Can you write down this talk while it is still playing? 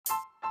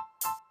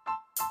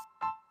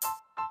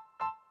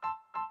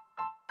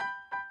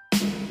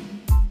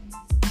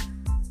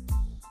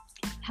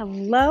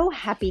Hello,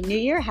 Happy New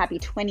Year, Happy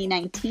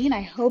 2019.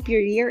 I hope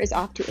your year is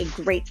off to a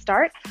great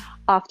start.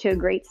 Off to a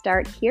great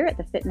start here at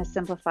the Fitness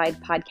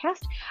Simplified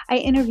podcast. I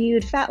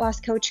interviewed fat loss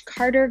coach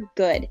Carter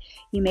Good.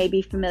 You may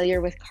be familiar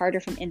with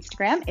Carter from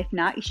Instagram. If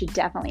not, you should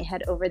definitely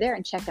head over there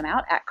and check him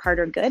out at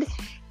Carter Good.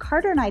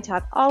 Carter and I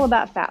talk all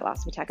about fat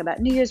loss. We talk about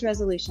New Year's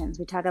resolutions.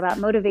 We talk about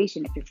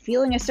motivation. If you're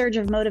feeling a surge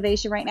of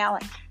motivation right now,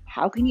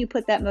 how can you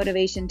put that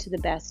motivation to the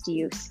best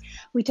use?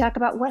 We talk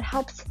about what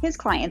helps his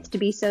clients to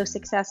be so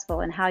successful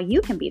and how you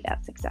can be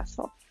that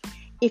successful.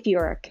 If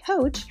you're a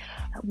coach,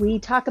 we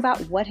talk about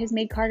what has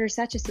made Carter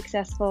such a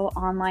successful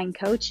online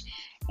coach,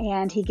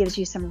 and he gives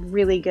you some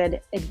really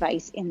good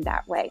advice in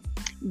that way.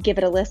 Give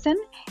it a listen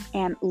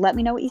and let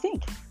me know what you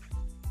think.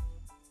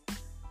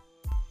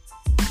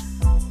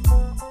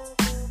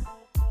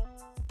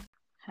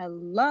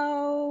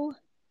 Hello.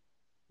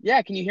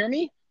 Yeah, can you hear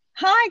me?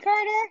 Hi,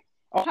 Carter.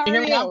 Oh, How can you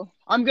are hear me you? now?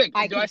 I'm good.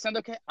 I Do I sound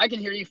okay? I can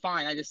hear you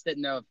fine. I just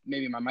didn't know if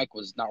maybe my mic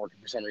was not working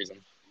for some reason.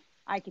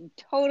 can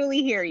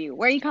totally hear you.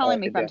 Where are you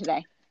calling me Good from deal.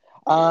 today?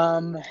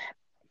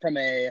 From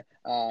a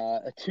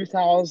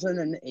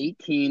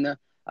 2018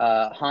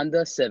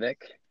 Honda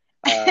Civic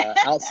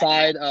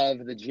outside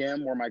of the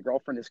gym where my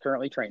girlfriend is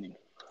currently training.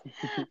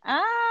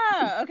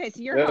 Okay.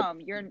 So you're Yep.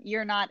 home.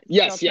 You're not still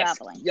Yes.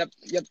 traveling. Yep.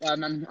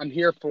 I'm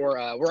here for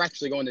we're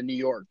actually going to New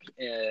York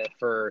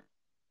for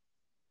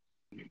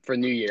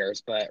New Year's,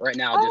 but right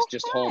now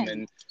just home Fun.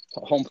 and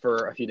home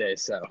for a few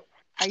days. So.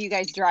 Are you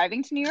guys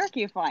driving to New York? Or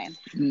are you flying?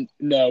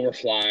 No, we're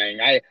flying.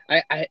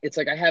 It's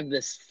like I have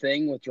this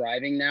thing with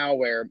driving now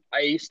where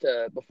I used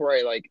to, before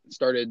I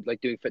started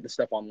doing fitness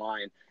stuff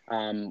online,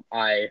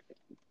 I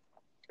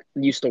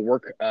used to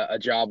work a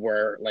job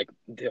where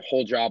the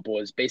whole job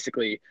was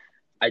basically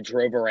I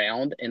drove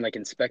around and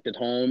inspected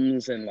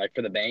homes and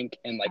for the bank,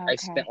 and I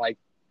spent Okay.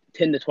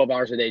 10 to 12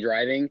 hours a day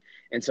driving.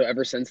 And so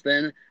ever since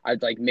then,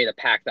 I've made a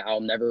pact that I'll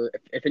never,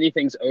 if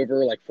anything's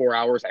over 4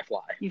 hours, I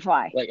fly. You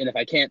fly. And if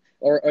I can't,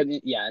 or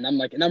yeah, and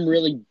I'm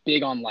really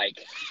big on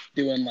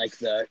doing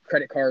the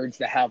credit cards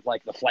that have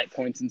the flight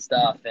points and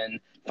stuff, and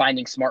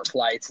finding smart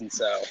flights. And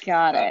so,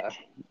 Got it.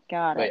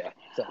 Got but it. yeah,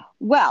 so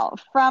Well,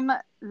 from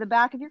the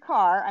back of your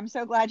car, I'm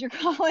so glad you're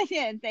calling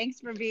in. Thanks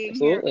for being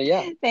here. absolutely,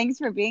 yeah. Thanks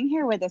for being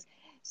here with us.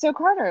 So,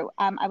 Carter,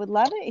 I would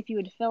love it if you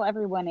would fill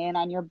everyone in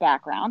on your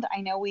background.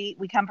 I know we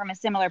come from a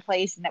similar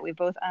place in that we've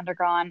both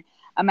undergone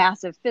a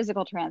massive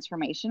physical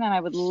transformation, and I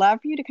would love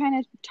for you to kind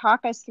of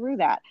talk us through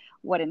that.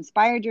 What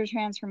inspired your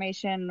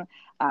transformation?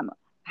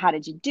 How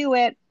did you do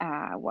it?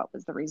 What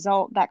was the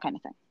result? That kind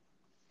of thing.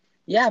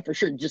 Yeah, for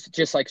sure. Just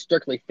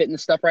strictly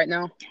fitness stuff right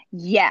now.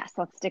 Yes,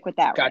 let's stick with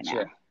that right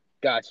now.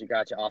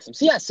 Gotcha. Awesome.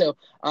 So yeah,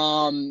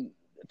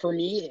 for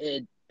me,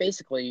 it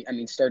basically,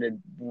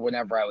 started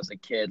whenever I was a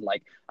kid,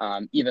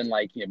 even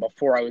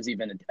before I was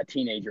even a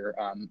teenager.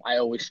 I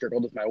always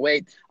struggled with my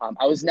weight.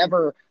 I was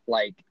never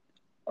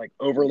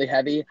overly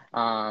heavy,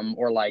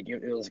 or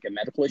it was a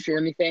medical issue or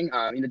anything,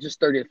 just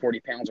 30 to 40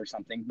 pounds or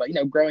something. But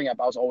growing up,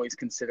 I was always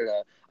considered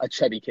a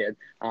chubby kid,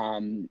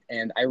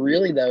 and I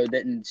really though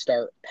didn't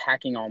start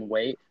packing on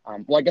weight.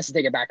 Well, I guess to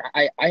take it back,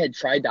 I had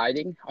tried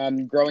dieting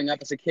growing up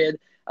as a kid.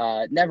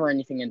 Never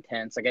anything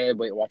intense. I had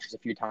Weight Watchers a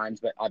few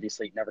times, but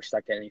obviously never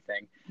stuck to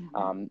anything.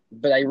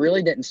 But I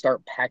really didn't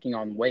start packing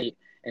on weight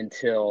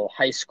until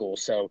high school.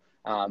 So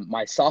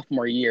my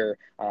sophomore year,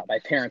 my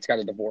parents got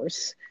a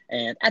divorce.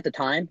 And at the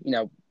time,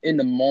 in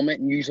the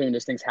moment, usually when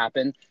those things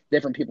happen,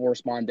 different people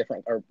respond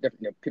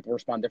people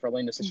respond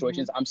differently in the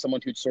situations. I'm someone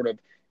who sort of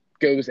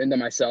goes into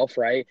myself,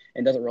 right,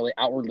 and doesn't really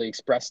outwardly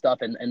express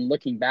stuff. And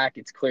looking back,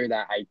 it's clear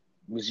that I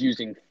was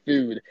using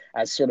food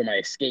as sort of my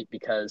escape,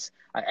 because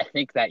I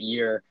think that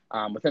year,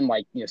 within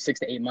 6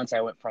 to 8 months,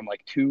 I went from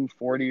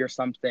 240 or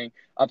something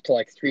up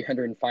to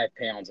 305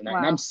 pounds. And, Wow.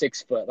 I'm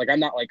 6 foot. I'm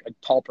not a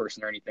tall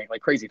person or anything,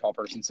 crazy tall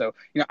person. So,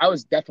 I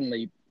was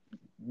definitely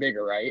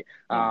bigger, right?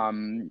 Yeah.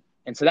 And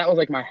so that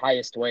was my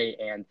highest weight.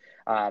 And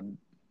I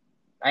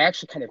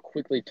actually kind of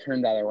quickly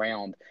turned that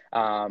around,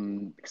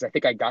 because I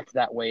think I got to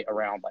that weight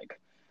around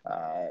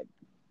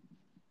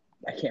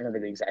I can't remember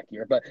the exact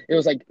year, but it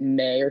was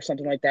May or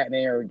something like that,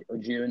 May or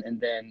June.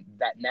 And then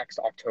that next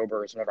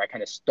October is whenever I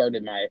kind of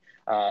started my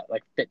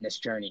fitness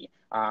journey.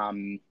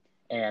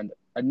 And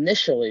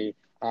initially,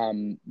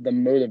 the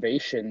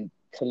motivation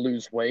to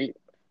lose weight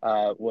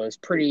was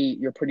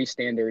your pretty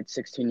standard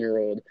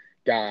 16-year-old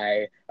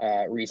guy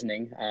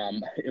reasoning.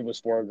 It was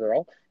for a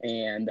girl,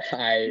 and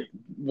I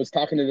was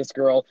talking to this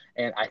girl,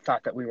 and I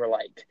thought that we were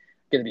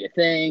going to be a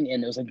thing,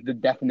 and it was the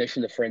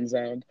definition of friend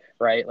zoned,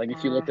 right?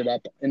 If you looked it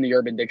up in the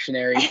Urban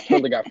Dictionary,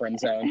 totally got friend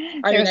zoned.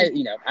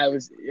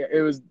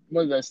 It was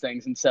one of those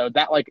things. And so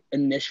that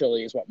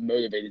initially is what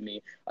motivated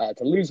me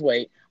to lose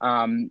weight.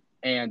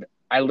 And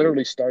I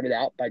literally started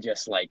out by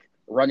just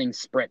running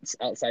sprints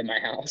outside my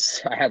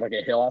house. I had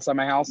a hill outside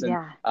my house, and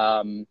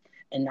Yeah.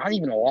 And not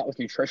even a lot with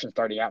nutrition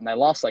starting out. And I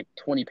lost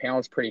 20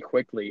 pounds pretty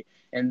quickly.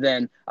 And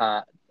then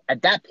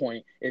at that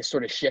point, it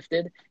sort of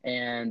shifted.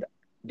 And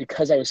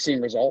because I was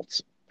seeing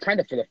results kind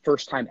of for the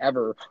first time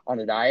ever on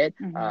a diet,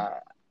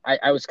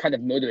 I was kind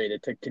of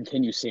motivated to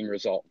continue seeing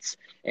results.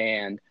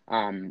 And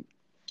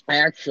I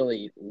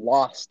actually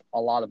lost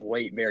a lot of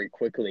weight very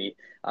quickly,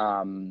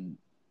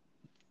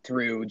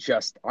 through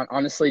just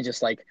honestly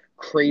just like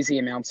crazy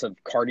amounts of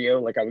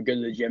cardio. Like I would go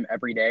to the gym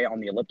every day on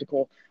the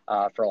elliptical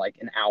for like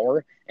an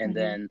hour, and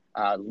Mm-hmm.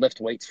 then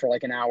lift weights for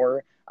like an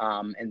hour.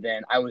 And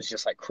then I was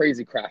just like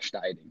crazy crash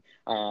dieting.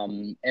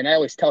 And I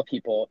always tell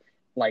people,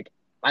 like,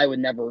 I would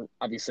never,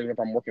 obviously,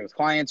 whenever I'm working with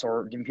clients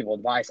or giving people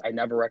advice, I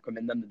never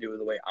recommend them to do it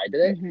the way I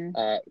did it.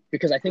 Mm-hmm.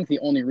 Because I think the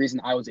only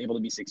reason I was able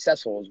to be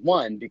successful is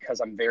one, because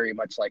I'm very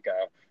much like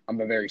I'm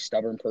a very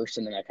stubborn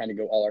person, and I kind of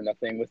go all or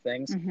nothing with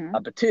things. Mm-hmm.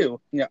 But two,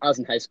 I was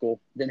in high school,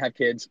 didn't have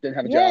kids, didn't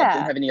have a job,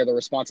 didn't Yeah. have any other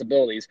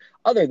responsibilities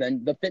other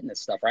than the fitness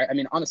stuff, right? I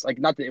mean, honestly, like,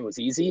 not that it was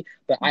easy,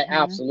 but I Mm-hmm.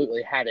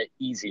 absolutely had it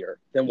easier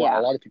than what a Yeah.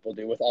 lot of people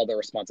do with all their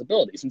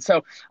responsibilities. And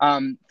so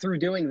through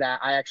doing that,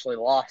 I actually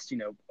lost,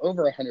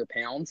 over 100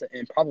 pounds,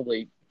 and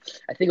probably,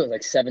 I think it was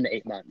like 7 to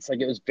 8 months. Like,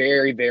 it was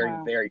very, very,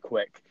 Wow. very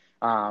quick.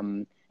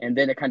 And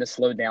then it kind of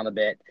slowed down a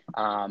bit.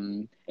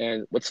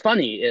 And what's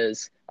funny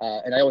is,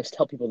 and I always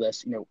tell people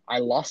this, I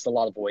lost a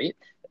lot of weight,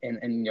 and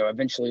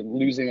eventually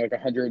losing like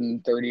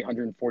 130,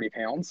 140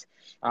 pounds.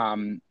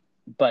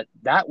 But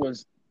that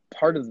was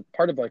part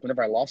of like,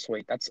 whenever I lost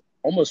weight, that's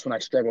almost when I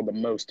struggled the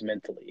most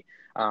mentally,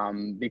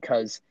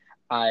 because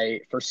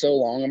I, for so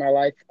long in my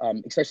life,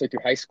 especially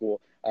through high school,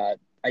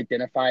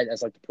 identified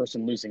as like the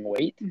person losing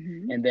weight.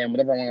 Mm-hmm. And then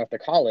whenever I went off to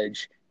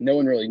college, no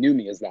one really knew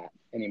me as that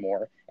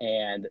anymore.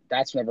 And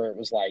that's whenever it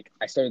was like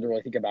I started to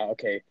really think about,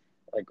 okay,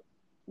 like,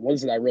 what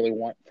is it I really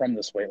want from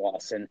this weight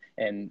loss?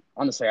 And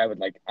honestly, I would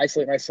like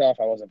isolate myself.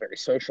 I wasn't very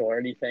social or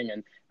anything,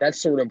 and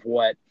that's sort of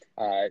what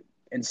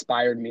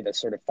inspired me to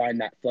sort of find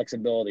that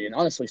flexibility, and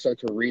honestly start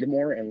to read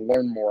more and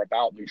learn more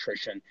about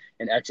nutrition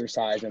and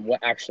exercise and what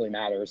actually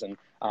matters, and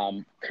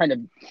kind of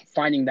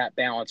finding that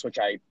balance, which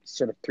I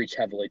sort of preach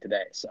heavily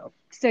today.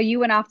 So you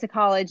went off to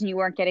college and you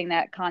weren't getting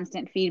that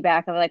constant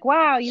feedback of like,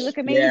 wow, you look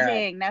Yeah.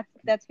 amazing.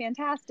 That's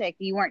fantastic.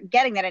 You weren't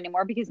getting that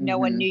anymore because no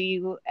one Hmm. knew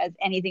you as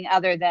anything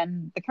other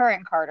than the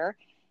current Carter.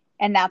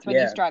 And that's when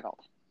you Yeah. struggled.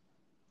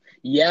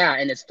 Yeah,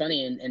 and it's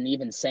funny, and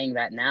even saying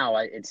that now,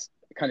 it's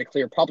kind of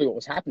clear. Probably what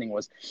was happening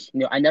was,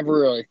 I never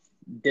really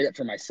did it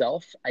for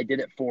myself. I did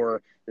it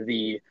for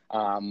the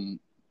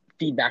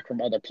feedback from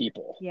other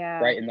people,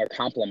 Yeah. right, and their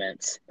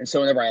compliments. And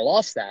so whenever I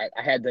lost that,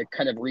 I had to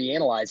kind of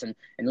reanalyze and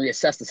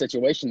reassess the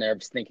situation there. I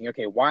was thinking,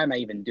 okay, why am I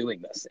even doing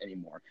this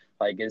anymore?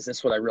 Like, is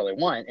this what I really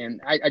want?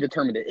 And I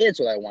determined it is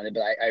what I wanted,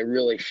 but I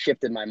really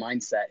shifted my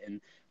mindset and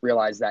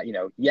realized that,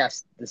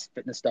 yes, this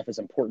fitness stuff is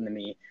important to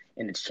me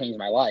and it's changed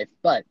my life,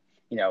 but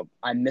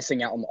I'm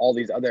missing out on all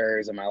these other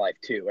areas of my life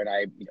too.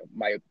 And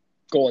my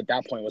goal at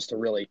that point was to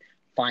really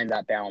find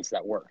that balance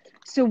that worked.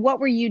 So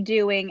what were you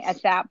doing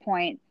at that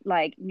point,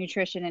 like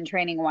nutrition and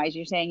training wise?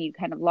 You're saying you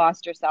kind of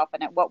lost yourself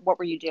in it. What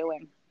were you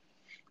doing?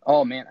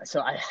 Oh man.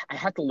 So I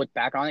have to look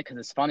back on it, because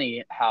it's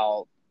funny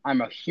how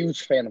I'm a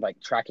huge fan of like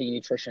tracking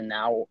nutrition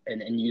now,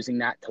 and using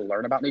that to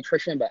learn about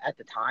nutrition. But at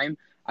the time,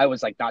 I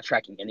was like not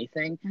tracking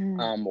anything.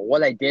 Mm.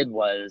 What I did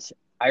was,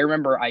 I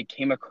remember I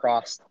came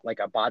across like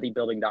a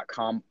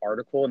bodybuilding.com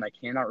article, and I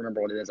cannot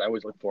remember what it is. I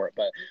always look for it,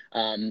 but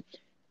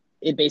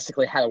it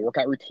basically had a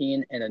workout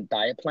routine and a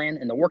diet plan.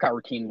 And the workout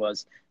routine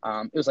was,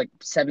 it was like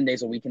 7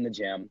 days a week in the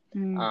gym.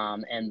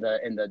 Mm. And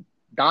the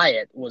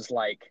diet was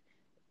like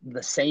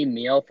the same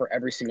meal for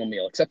every single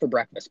meal except for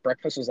breakfast.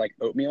 Breakfast was like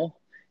oatmeal,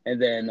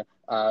 and then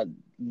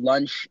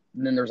lunch.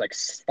 And then there's like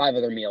five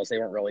other meals. They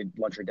weren't really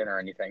lunch or dinner or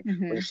anything. Were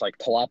Mm-hmm. just like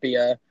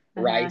tilapia,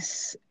 Uh-huh.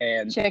 rice,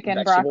 and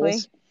Chicken, broccoli.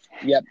 vegetables.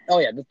 Yep. Oh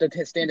yeah,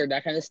 the standard,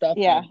 that kind of stuff.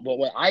 Yeah. But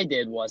what I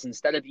did was,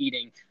 instead of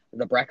eating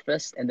the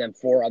breakfast and then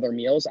four other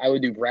meals, I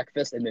would do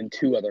breakfast and then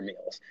two other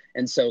meals.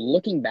 And so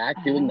looking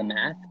back, doing the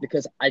math, Oh,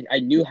 because I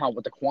knew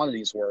what the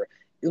quantities were,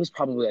 it was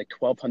probably like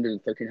 1,200 to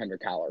 1,300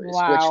 calories,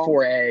 which wow.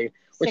 for a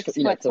which Six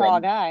you know foot for a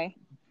tall guy.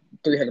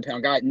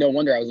 300-pound guy, no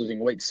wonder I was losing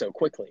weight so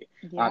quickly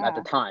at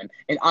the Yeah. time.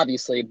 And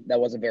obviously that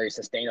wasn't very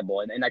sustainable.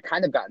 And I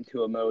kind of got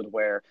into a mode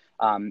where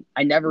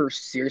I never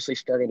seriously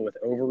struggled with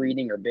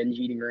overeating or binge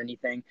eating or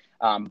anything.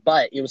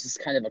 But it was just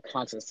kind of a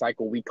constant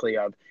cycle weekly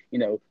of,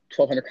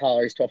 1,200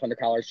 calories, 1,200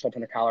 calories,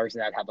 1,200 calories.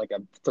 And I'd have like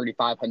a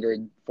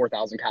 3,500,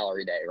 4,000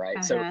 calorie day,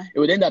 right? So Uh-huh. it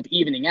would end up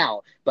evening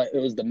out, but it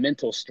was the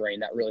mental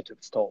strain that really took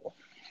its toll.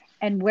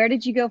 And where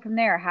did you go from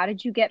there? How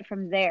did you get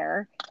from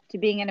there to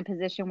being in a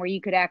position where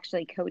you could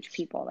actually coach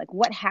people? Like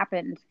what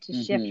happened to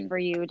shift Hmm. for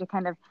you to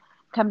kind of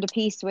come to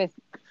peace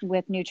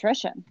with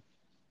nutrition?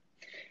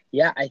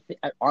 Yeah,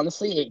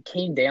 honestly, it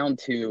came down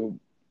to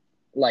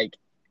like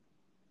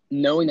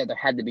knowing that there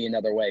had to be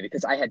another way,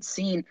 because I had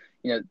seen,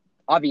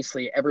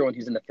 obviously everyone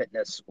who's into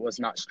fitness was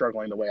not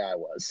struggling the way I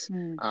was.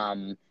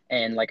 Mm.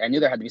 And like, I knew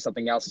there had to be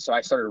something else. So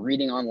I started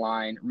reading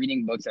online,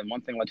 reading books, and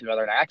one thing led to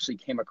another. And I actually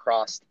came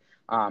across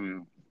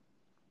um,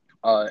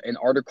 an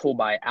article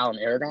by Alan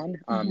Aragon.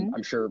 Mm-hmm.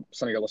 I'm sure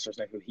some of your listeners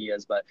know who he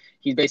is, but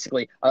he's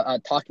basically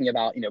talking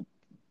about,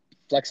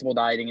 flexible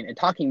dieting, and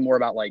talking more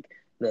about like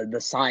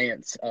the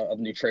science of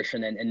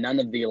nutrition and none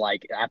of the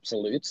like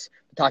absolutes,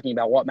 talking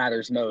about what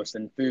matters most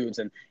and foods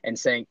and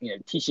saying,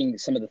 teaching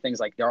some of the things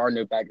like there are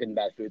no good and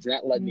bad foods. And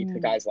that led me to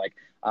guys like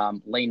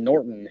Lane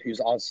Norton, who's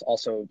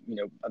also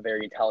a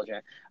very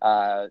intelligent,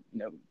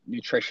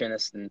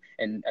 nutritionist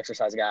and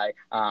exercise guy,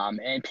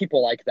 and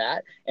people like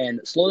that. And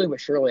slowly but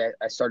surely,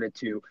 I started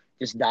to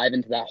just dive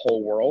into that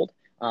whole world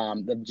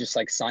of just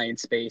like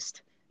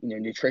science-based,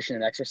 nutrition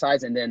and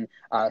exercise. And then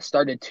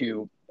started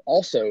to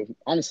also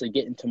honestly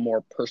get into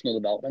more personal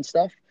development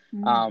stuff,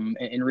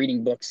 and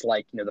reading books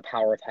like, The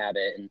Power of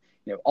Habit and,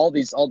 all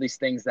these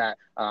things that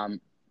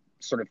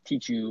sort of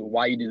teach you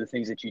why you do the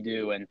things that you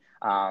do, and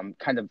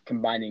kind of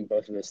combining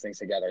both of those things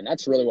together. And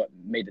that's really what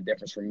made the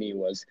difference for me,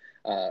 was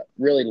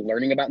really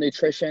learning about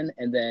nutrition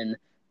and then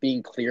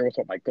being clear with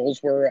what my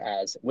goals were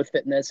as with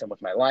fitness and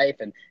with my life,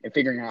 and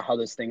figuring out how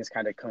those things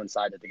kind of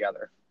coincided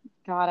together.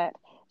 Got it.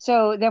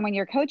 So then when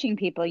you're coaching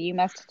people, you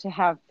must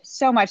have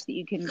so much that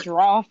you can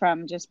draw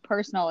from just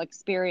personal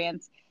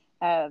experience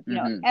of,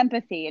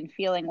 empathy and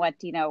feeling what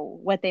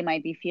they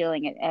might be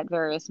feeling at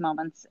various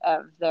moments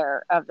of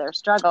their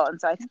struggle. And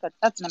so I think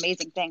that's an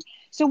amazing thing.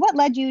 So what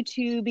led you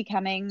to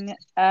becoming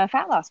a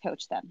fat loss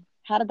coach then?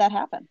 How did that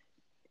happen?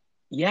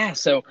 Yeah.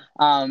 So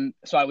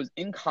I was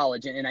in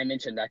college, and I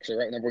mentioned actually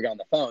right whenever we got on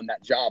the phone,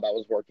 that job I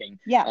was working.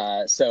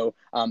 Yeah. So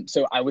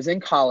I was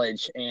in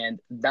college, and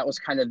that was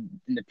kind of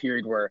in the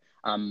period where,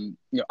 I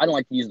don't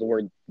like to use the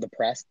word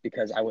depressed,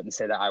 because I wouldn't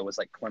say that I was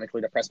like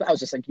clinically depressed, but I was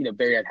just like,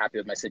 very unhappy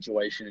with my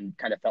situation and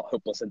kind of felt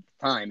hopeless at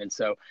the time. And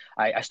so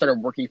I started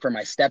working for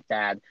my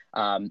stepdad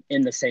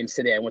in the same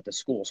city I went to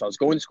school. So I was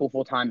going to school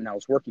full time and I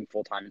was working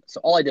full time. So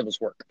all I did was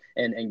work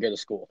and go to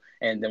school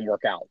and then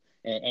work out.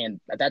 And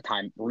at that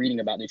time,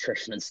 reading about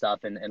nutrition and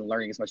stuff and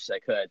learning as much as I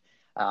could.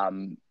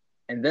 And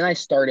then I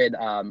started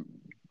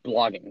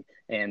blogging.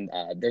 And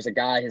there's a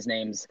guy, his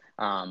name's,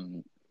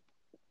 oh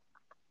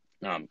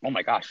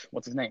my gosh,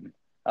 what's his name?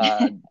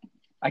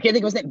 I can't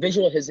think of his name.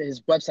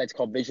 His website's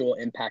called Visual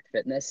Impact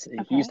Fitness.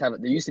 Okay.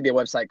 There used to be a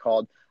website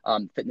called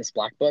Fitness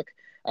Black Book.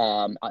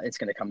 It's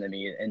going to come to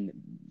me in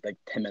like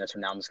 10 minutes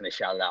from now. I'm just going to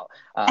shout it out.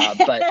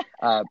 But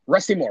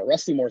Rusty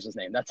Moore's his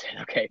name. That's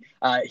it. Okay.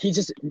 He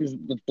was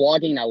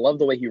blogging. I love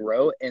the way he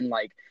wrote. And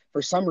like,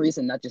 for some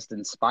reason that just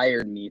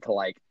inspired me to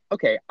like,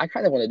 okay, I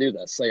kind of want to do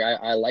this. Like,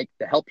 I like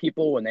to help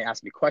people when they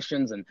ask me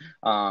questions. And,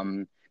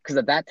 because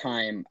at that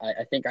time,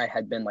 I think I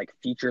had been like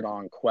featured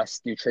on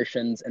Quest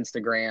Nutrition's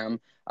Instagram,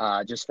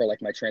 just for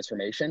like my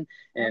transformation.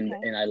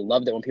 And I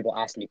loved it when people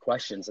asked me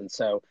questions. And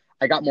so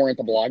I got more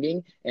into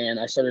blogging, and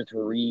I started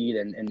to read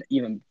and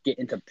even get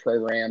into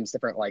programs,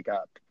 different like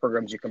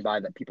programs you can buy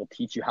that people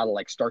teach you how to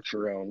like start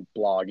your own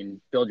blog and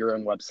build your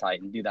own website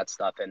and do that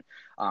stuff.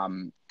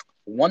 And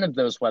one of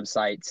those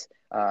websites,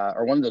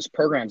 or one of those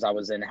programs I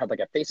was in, had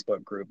like a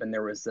Facebook group, and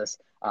there was this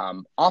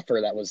offer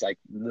that was like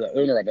the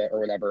owner of it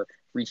or whatever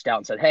reached out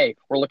and said, hey,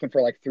 we're looking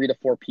for like 3 to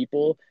 4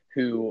 people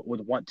who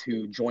would want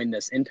to join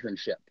this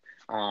internship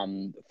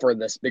for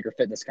this bigger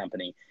fitness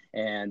company.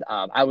 And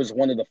I was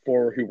one of the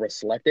 4 who were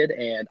selected,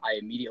 and I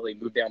immediately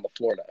moved down to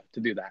Florida to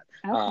do that.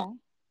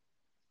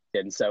 Okay.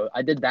 And so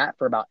I did that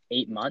for about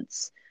 8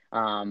 months,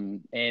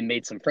 and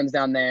made some friends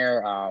down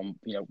there.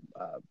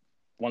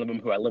 One of them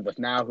who I live with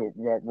now, who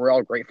we're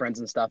all great friends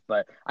and stuff.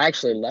 But I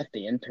actually left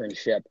the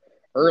internship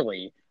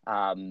early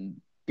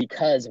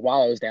because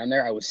while I was down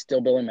there, I was still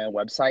building my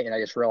website, and I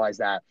just realized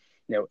that,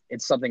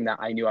 it's something that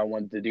I knew I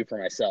wanted to do for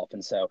myself.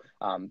 And so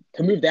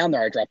to move down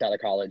there, I dropped out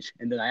of college,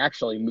 and then I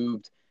actually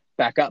moved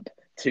back up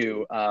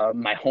to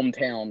my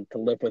hometown to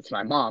live with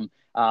my mom.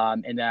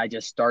 And then I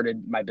just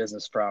started my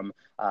business from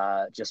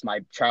just my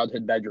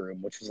childhood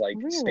bedroom, which was like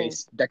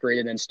space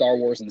decorated in Star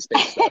Wars and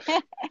space stuff.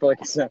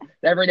 But so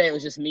every day it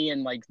was just me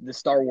in like the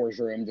Star Wars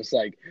room, just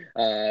like,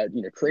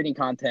 creating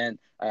content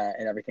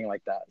and everything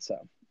like that. So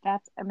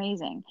that's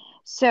amazing.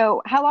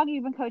 So how long have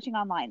you been coaching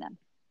online then?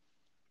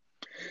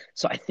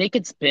 So I think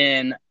it's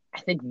been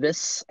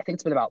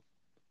about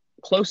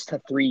close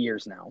to 3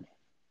 years now.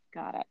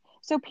 Got it.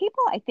 So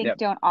people, I think,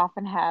 don't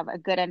often have a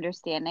good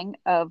understanding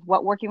of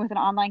what working with an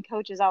online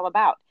coach is all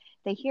about.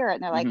 They hear it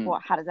and they're like,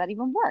 well, how does that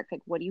even work?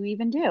 Like, what do you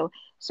even do?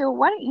 So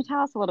why don't you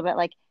tell us a little bit,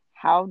 like,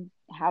 how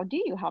do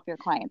you help your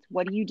clients?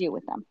 What do you do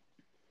with them?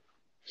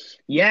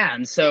 Yeah.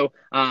 And so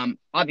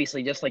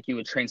obviously, just like you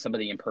would train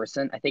somebody in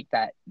person, I think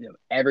that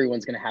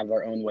everyone's going to have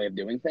their own way of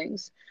doing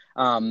things.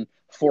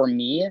 For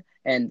me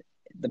and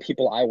the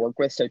people I work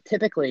with. So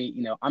typically,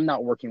 I'm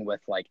not working with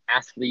like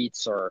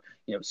athletes or,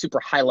 super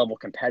high level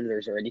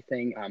competitors or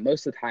anything.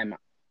 Most of the time,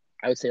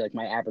 I would say like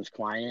my average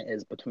client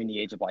is between the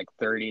age of like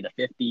 30 to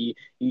 50.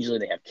 Usually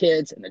they have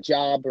kids and a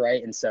job,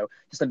 right? And so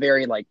just a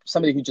very like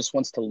somebody who just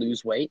wants to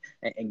lose weight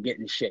and get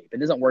in shape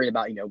and isn't worried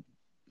about,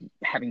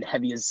 having the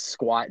heaviest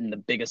squat and the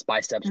biggest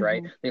biceps,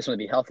 right? They just want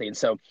to be healthy. And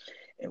so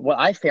what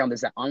I found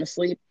is that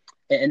honestly,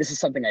 and this is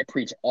something I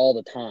preach all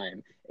the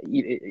time,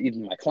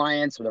 even my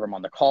clients, whenever I'm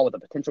on the call with a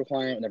potential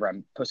client, whenever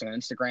I'm posting on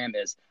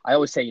Instagram, is I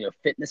always say,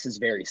 fitness is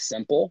very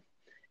simple.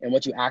 and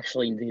what you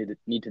actually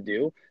need to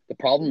do. The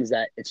problem is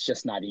that it's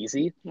just not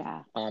easy,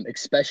 Yeah.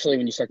 especially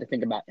when you start to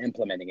think about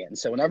implementing it. And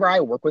so whenever I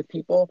work with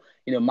people,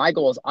 my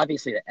goal is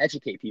obviously to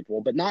educate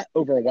people, but not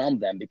overwhelm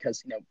them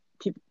because,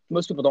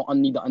 most people don't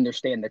need to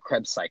understand the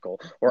Krebs cycle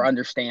or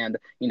understand,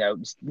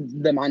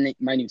 the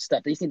minute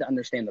stuff. They just need to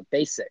understand the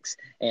basics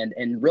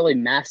and really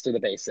master the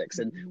basics.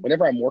 And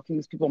whenever I'm working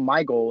with people,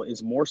 my goal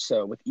is more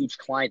so with each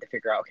client to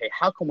figure out, okay,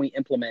 how can we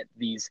implement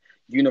these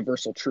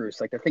universal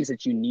truths, like the things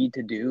that you need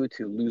to do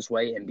to lose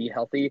weight and be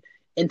healthy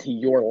into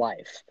your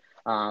life.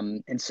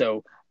 And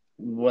so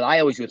what I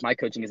always do with my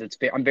coaching is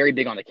I'm very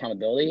big on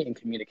accountability and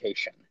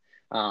communication.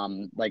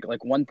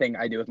 Like one thing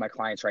I do with my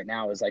clients right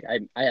now is like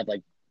I have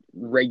like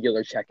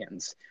regular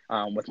check-ins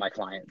with my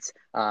clients,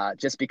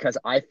 just because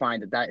I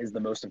find that is the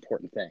most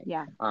important thing.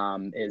 Yeah.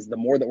 Is the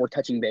more that we're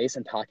touching base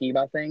and talking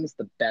about things,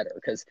 the better.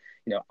 Because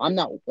I'm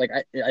not like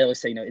I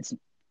always say, it's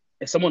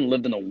if someone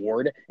lived in a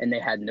ward and they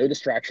had no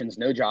distractions,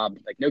 no job,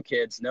 like no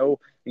kids, no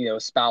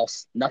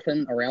spouse,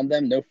 nothing around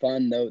them, no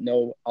fun,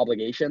 no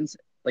obligations,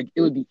 like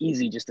it would be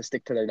easy just to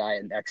stick to their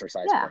diet and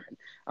exercise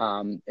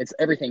plan. It's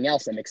everything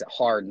else that makes it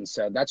hard. And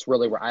so that's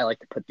really where I like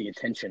to put the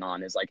attention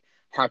on, is like,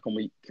 how can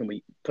we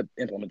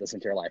implement this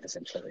into your life,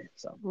 essentially.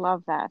 So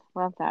Love that.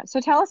 Love that. So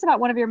tell us about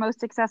one of your most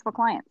successful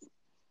clients.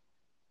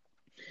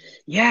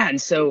 yeah.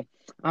 And so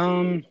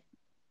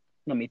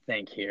let me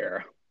think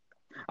here.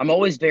 I'm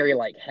always very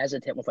like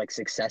hesitant with like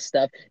success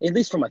stuff, at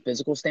least from a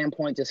physical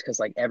standpoint, just because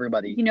like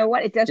everybody, You know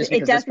what? It just doesn't, it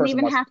because this doesn't person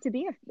even wants, have to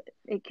be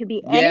it could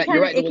be any yeah, you're kind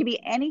of, right. it could be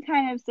any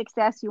kind of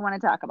success you want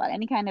to talk about,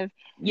 any kind of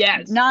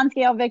Yes.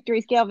 non-scale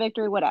victory, scale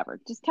victory, whatever.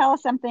 Just tell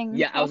us something.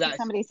 Yeah, Tell us that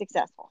somebody's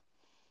successful.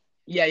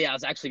 Yeah, I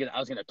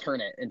was gonna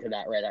turn it into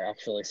that right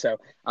actually. So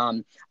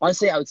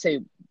honestly, I would say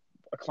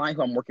a client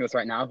who I'm working with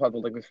right now, who I've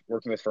been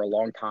working with for a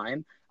long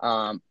time.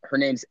 Her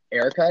name's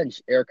Erica, and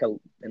Erica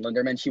and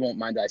Linderman. She won't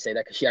mind that I say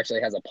that because she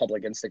actually has a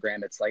public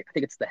Instagram. It's like, I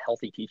think it's The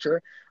Healthy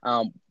Teacher.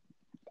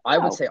 I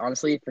would say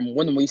honestly, from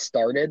when we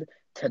started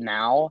to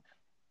now,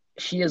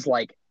 she is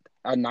like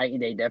a night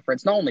and day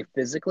difference, not only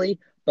physically,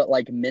 but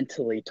like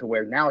mentally, to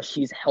where now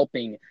she's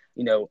helping,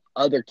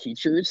 other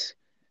teachers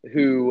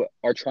who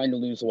are trying to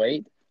lose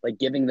weight, like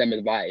giving them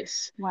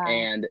advice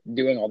and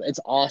doing all that.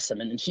 It's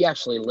awesome. And she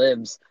actually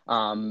lives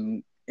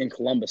in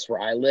Columbus, where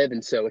I live.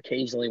 And so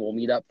occasionally we'll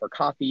meet up for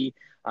coffee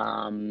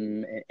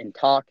and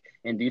talk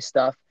and do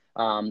stuff.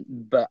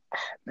 But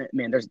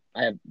man,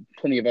 I have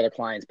plenty of other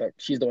clients, but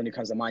she's the one who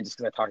comes to mind just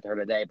because I talked to her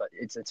today. But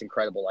it's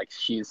incredible. Like,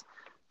 she's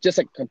just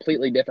a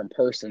completely different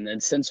person.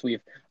 And since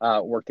we've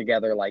worked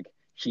together, like,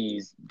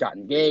 she's got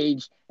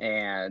engaged,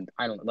 and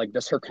I don't like,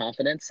 just her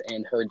confidence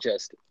and her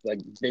just like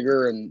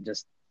bigger, and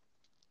just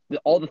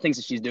all the things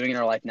that she's doing in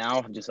her life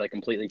now have just like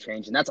completely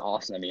changed. And that's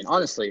awesome. I mean,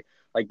 honestly,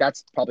 like,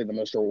 that's probably the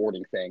most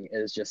rewarding thing,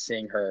 is just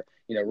seeing her,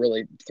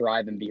 really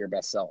thrive and be her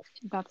best self.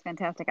 That's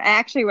fantastic. I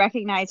actually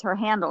recognize her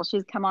handle.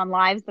 She's come on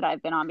lives that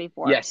I've been on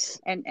before,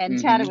 Yes.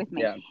 and chatted with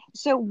me. Yeah.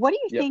 So what do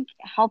you Yep. think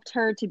helped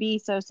her to be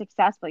so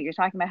successful? You're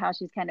talking about how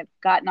she's kind of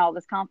gotten all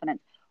this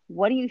confidence.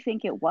 What do you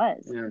think it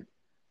was? Yeah.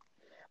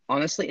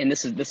 Honestly, and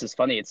this is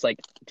funny. It's like,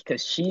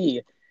 because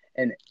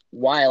and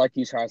why I like to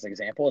use her as an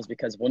example is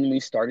because when we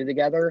started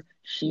together,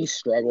 she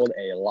struggled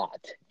a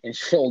lot, and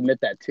she'll admit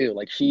that too.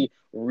 Like, she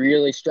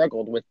really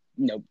struggled with,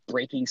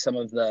 breaking some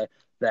of the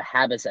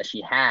habits that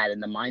she had,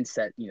 and the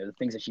mindset, the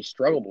things that she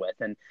struggled with.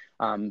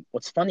 And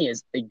what's funny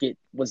is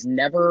was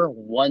never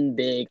one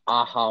big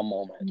aha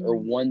moment or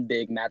one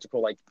big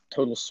magical, like,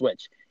 total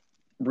switch.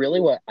 Really,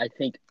 what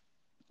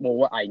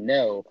I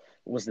know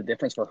was the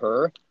difference for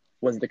her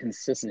was the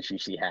consistency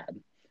she had.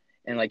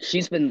 And like,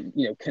 she's been,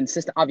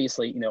 consistent,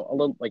 obviously, a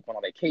little, like, went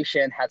on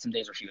vacation, had some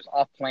days where she was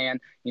off plan,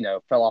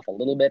 fell off a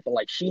little bit, but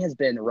like, she has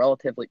been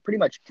relatively pretty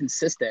much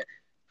consistent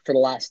for the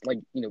last, like,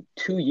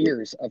 2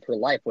 years of her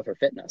life with her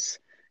fitness.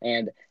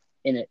 And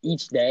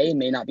each day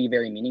may not be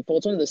very meaningful.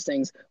 It's one of those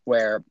things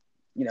where,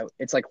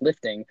 it's like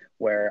lifting,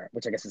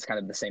 which I guess is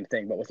kind of the same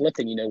thing, but with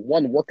lifting,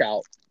 one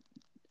workout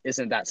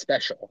isn't that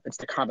special. It's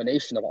the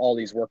combination of all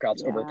these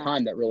workouts over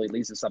time that really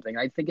leads to something.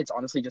 I think it's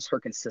honestly just her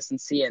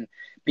consistency and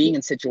being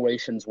in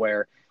situations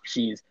where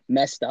she's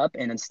messed up,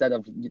 and instead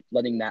of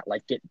letting that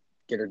like get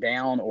her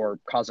down or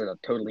cause her to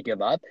totally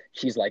give up,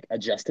 she's like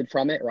adjusted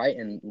from it, right,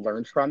 and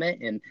learned from it,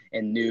 and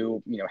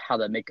knew, how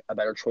to make a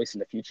better choice in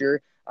the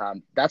future.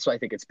 That's what I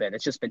think it's been.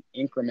 It's just been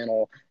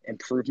incremental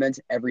improvements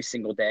every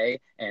single day,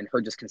 and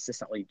her just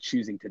consistently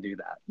choosing to do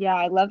that. Yeah,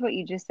 I love what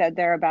you just said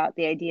there about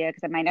the idea,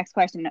 because my next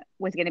question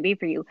was going to be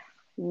for you.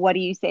 What do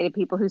you say to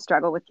people who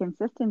struggle with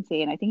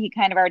consistency? And I think you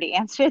kind of already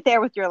answered it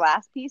there with your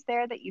last piece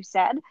there that you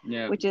said,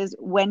 which is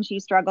when she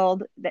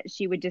struggled, that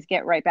she would just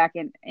get right back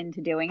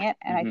into doing it.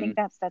 And I think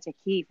that's such a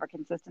key for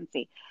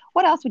consistency.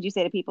 What else would you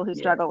say to people who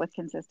struggle with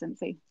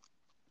consistency?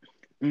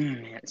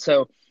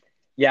 So,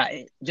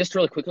 yeah, just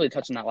really quickly to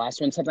touch on that last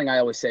one, something I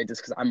always say,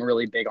 just because I'm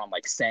really big on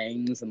like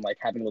sayings and like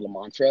having little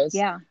mantras.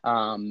 Yeah.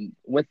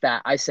 With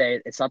that, I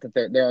say it's not that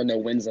there are no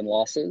wins and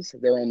losses.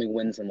 There are only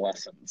wins and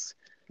lessons.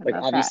 I Like,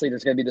 love that. obviously,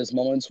 there's going to be those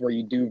moments where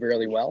you do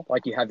really well,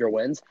 like you have your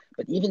wins.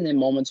 But even in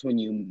moments when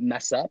you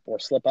mess up or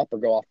slip up or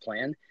go off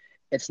plan,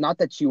 it's not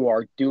that you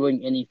are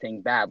doing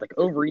anything bad. Like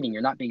overeating,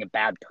 you're not being a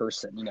bad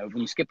person. When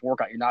you skip a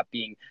workout, you're not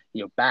being,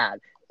 bad.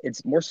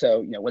 It's more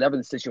so, whatever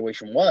the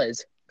situation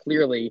was,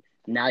 clearly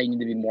now you need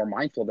to be more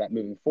mindful of that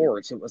moving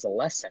forward. So it was a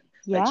lesson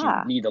that you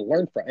Yeah. need to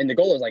learn from. And the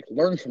goal is like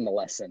learn from the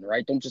lesson,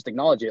 right? Don't just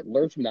acknowledge it,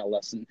 learn from that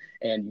lesson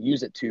and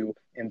use it to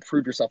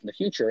improve yourself in the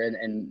future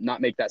and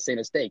not make that same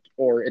mistake,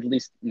 or at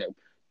least,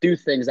 do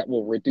things that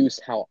will reduce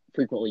how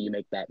frequently you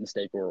make that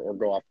mistake or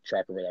go off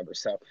track or whatever.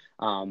 So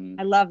I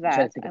love I'm trying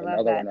to that. think I of love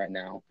another that. one right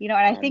now. And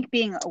I Um, think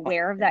being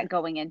aware of yeah. that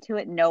going into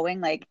it, knowing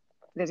like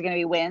there's going to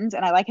be wins,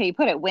 and I like how you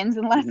put it, wins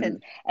and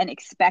lessons, Hmm. and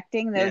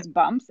expecting Yeah. those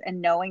bumps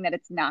and knowing that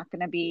it's not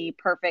going to be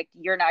perfect.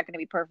 You're not going to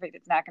be perfect.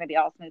 It's not going to be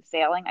all smooth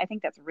sailing. I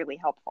think that's really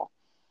helpful.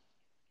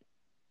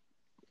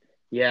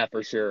 Yeah,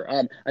 for sure.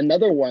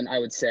 Another one I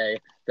would say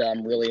that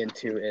I'm really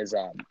into is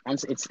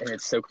honestly,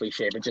 it's so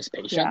cliche, but just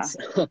Yeah. patience.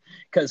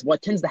 Because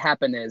what tends to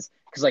happen is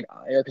because like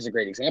Erica's a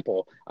great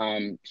example.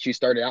 She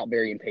started out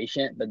very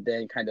impatient, but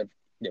then kind of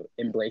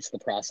embraced the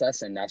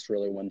process, and that's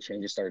really when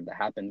changes started to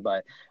happen.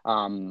 But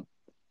um,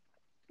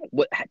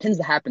 what tends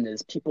to happen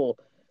is people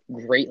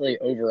greatly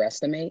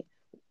overestimate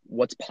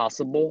what's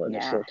possible in the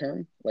Yeah. short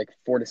term, like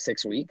 4 to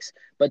 6 weeks,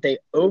 but they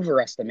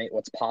overestimate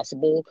what's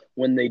possible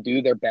when they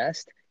do their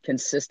best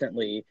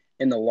consistently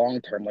in the long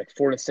term, like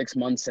 4 to 6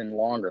 months and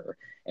longer.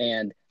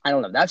 And I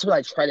don't know, that's what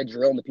I try to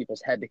drill into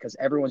people's head because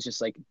everyone's just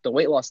like the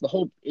weight loss, the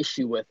whole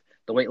issue with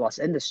the weight loss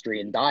industry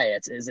and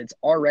diets is it's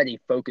already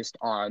focused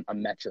on a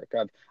metric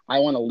of I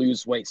want to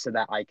lose weight so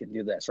that I can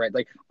do this, right?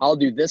 Like I'll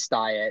do this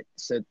diet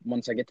so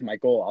once I get to my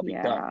goal, I'll be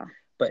done. Yeah.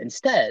 But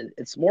instead,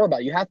 it's more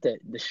about you have to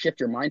shift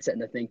your mindset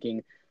into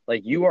thinking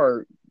like you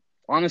are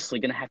honestly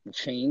going to have to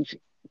change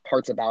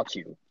parts about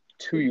you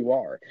to who you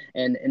are.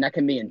 And that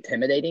can be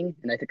intimidating.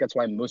 And I think that's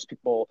why most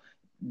people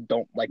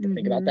don't like to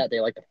think about Hmm. that. They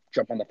like to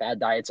jump on the fad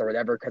diets or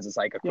whatever because it's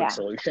like a quick Yeah.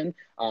 solution.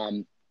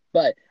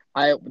 But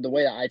the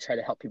way that I try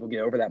to help people get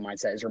over that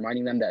mindset is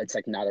reminding them that it's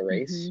like not a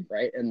race, Hmm.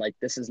 right? And like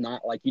this is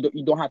not like you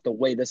don't have to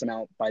weigh this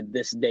amount by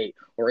this date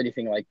or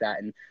anything like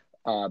that. And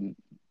um,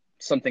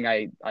 something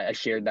I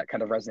shared that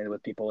kind of resonated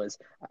with people is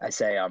I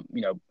say,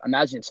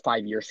 imagine it's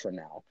 5 years from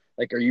now.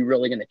 Like, are you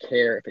really going to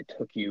care if it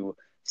took you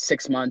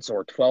 6 months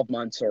or 12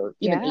 months or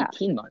even Yeah.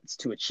 18 months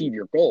to achieve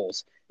your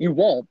goals? You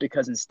won't,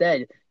 because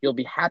instead you'll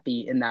be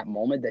happy in that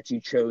moment that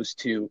you chose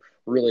to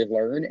really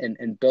learn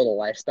and build a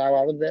lifestyle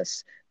out of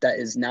this that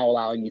is now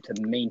allowing you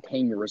to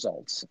maintain your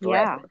results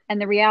Yeah. forever. And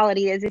the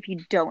reality is, if you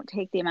don't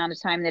take the amount of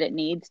time that it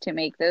needs to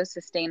make those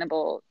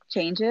sustainable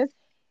changes,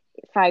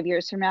 5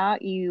 years from now,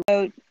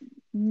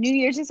 New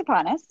Year's is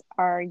upon us.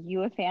 Are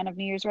you a fan of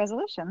New Year's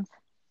resolutions?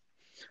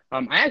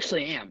 I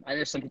actually am. I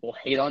know some people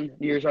hate on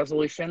New Year's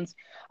resolutions.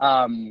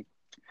 Um,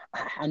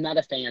 I'm not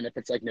a fan if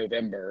it's like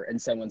November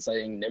and someone's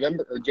saying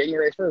November or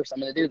January 1st, I'm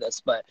going to do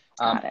this. But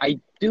Got it. I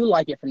do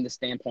like it from the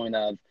standpoint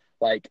of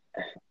like,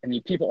 I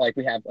mean, people like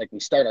we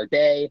start our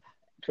day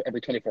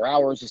every 24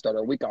 hours, we start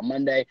our week on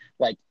Monday.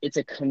 Like it's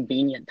a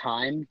convenient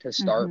time to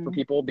start for Hmm.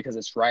 people because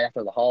it's right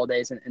after the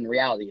holidays. And the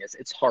reality is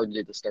it's hard to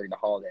do this during the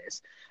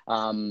holidays.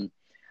 Um,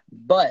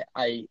 but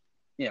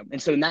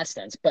and so in that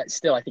sense, but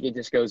still, I think it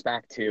just goes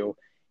back to,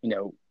 you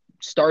know,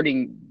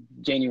 starting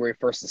January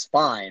 1st is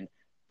fine.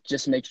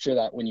 Just make sure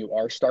that when you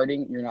are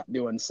starting, you're not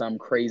doing some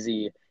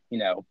crazy, you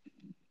know,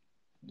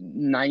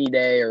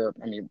 90-day or,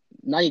 I mean,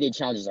 90-day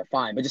challenges are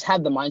fine, but just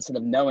have the mindset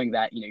of knowing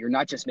that, you're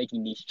not just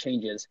making these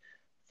changes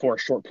for a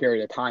short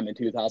period of time in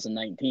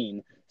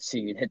 2019 so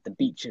you can hit the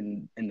beach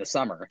in the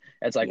summer.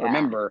 It's like, Yeah.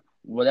 remember,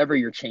 whatever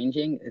you're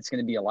changing, it's going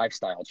to be a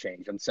lifestyle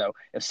change. And so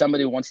if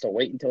somebody wants to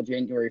wait until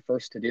January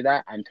 1st to do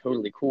that, I'm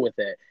totally cool with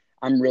it.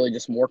 I'm really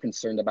just more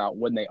concerned about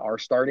when they are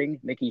starting,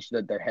 making sure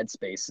that their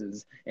headspace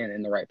is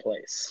in the right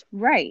place.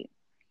 Right.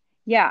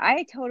 Yeah,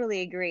 I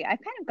totally agree.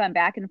 I've kind of gone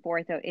back and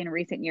forth in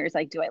recent years.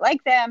 Like, do I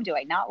like them? Do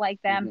I not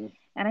like them? Hmm.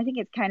 And I think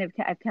it's kind of,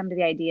 I've come to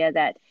the idea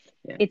that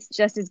Yeah. it's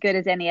just as good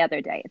as any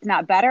other day. It's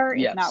not better.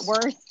 It's not Yes.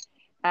 worse.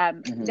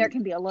 Hmm. There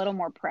can be a little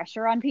more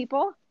pressure on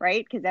people,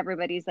 right? Because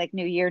everybody's like,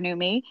 new year, new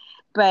me.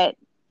 But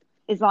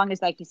as long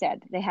as, like you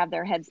said, they have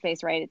their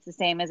headspace right, it's the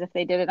same as if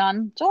they did it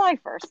on July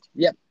 1st.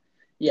 Yep.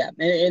 Yeah,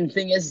 and the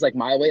thing is, like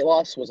my weight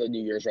loss was a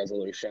New Year's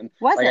resolution.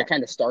 Was Like I it?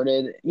 kind of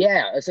started,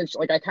 yeah, essentially,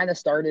 like I kind of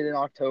started in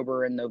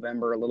October and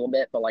November a little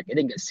bit, but like it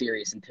didn't get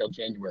serious until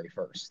January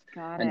 1st.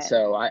 Got And it.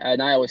 so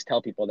I always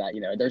tell people that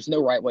there's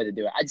no right way to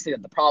do it. I just think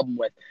that the problem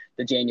with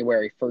the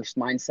January 1st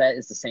mindset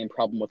is the same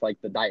problem with like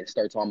the diet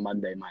starts on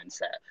Monday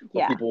mindset,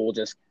 where Yeah. people will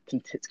just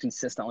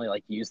consistently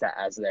like use that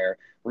as their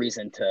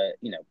reason to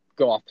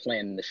go off plan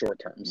in the short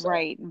term. So.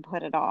 Right. And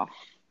put it off.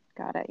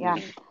 Got it. Yeah.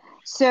 Mhm.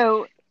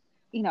 So,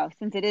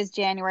 since it is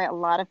January, a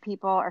lot of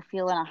people are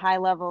feeling a high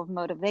level of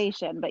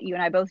motivation, but you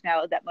and I both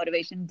know that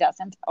motivation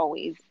doesn't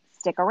always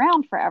stick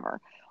around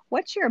forever.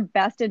 What's your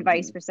best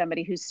advice Mhm. for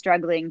somebody who's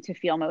struggling to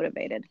feel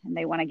motivated and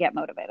they want to get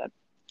motivated?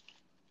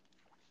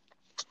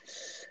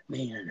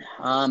 Man,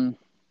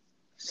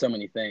 so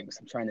many things.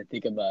 I'm trying to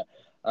think of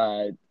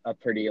a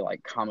pretty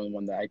like common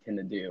one that I tend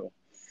to do.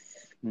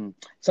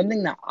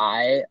 Something that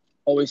I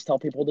always tell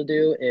people to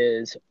do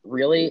is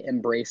really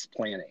embrace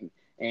planning.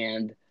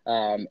 And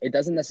it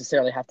doesn't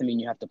necessarily have to mean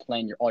you have to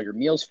plan all your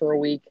meals for a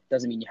week. It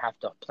doesn't mean you have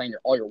to plan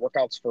all your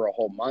workouts for a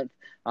whole month.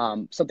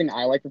 Something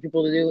I like for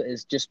people to do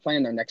is just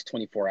plan their next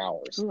 24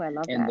 hours. Ooh, I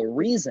love And that. the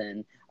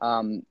reason,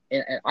 and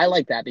I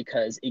like that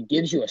because it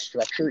gives you a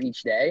structure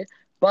each day,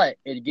 but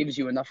it gives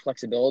you enough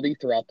flexibility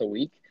throughout the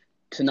week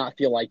to not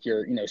feel like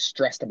you're,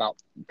 stressed about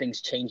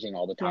things changing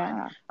all the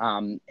time.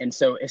 And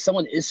so if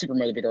someone is super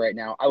motivated right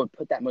now, I would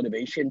put that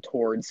motivation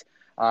towards,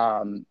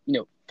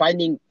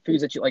 finding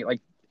foods that you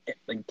like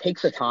take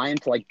the time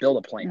to like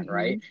build a plan,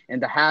 right?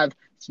 And to have,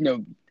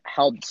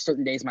 how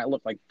certain days might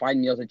look, like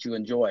find meals that you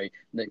enjoy,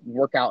 that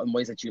work out in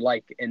ways that you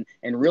like, and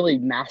really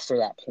master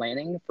that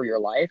planning for your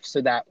life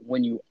so that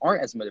when you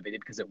aren't as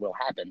motivated, because it will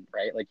happen,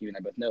 right? Like you and I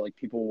both know, like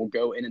people will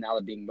go in and out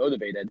of being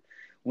motivated.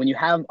 When you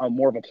have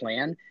more of a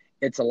plan,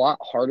 it's a lot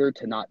harder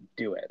to not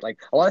do it. Like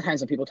a lot of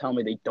times when people tell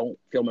me they don't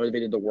feel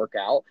motivated to work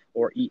out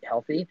or eat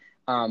healthy,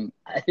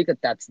 I think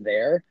that that's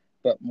there.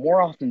 But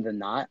more often than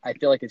not, I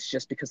feel like it's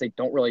just because they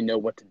don't really know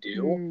what to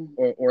do,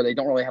 or they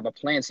don't really have a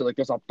plan. So like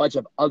there's a bunch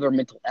of other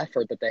mental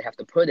effort that they have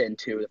to put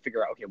into to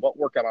figure out, okay, what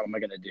workout am I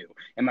going to do?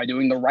 Am I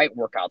doing the right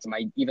workouts? Am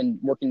I even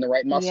working the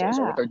right muscles?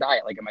 Or with their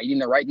diet? Like, am I eating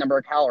the right number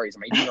of calories?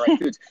 Am I eating the right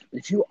foods? But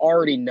if you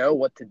already know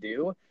what to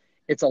do,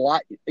 it's a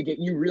lot. Again,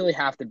 you really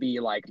have to be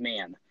like,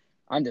 man,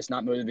 I'm just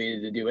not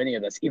motivated to do any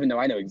of this, even though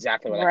I know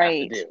exactly what I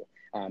have to do.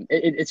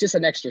 It's just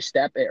an extra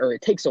step, or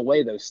it takes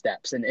away those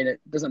steps, and it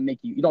doesn't make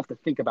you don't have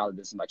to think about it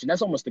as much. And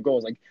that's almost the goal,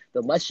 is like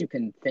the less you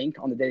can think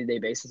on a day-to-day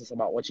basis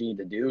about what you need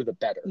to do, the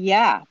better.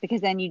 Yeah,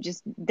 because then you're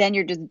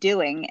just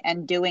doing,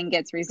 and doing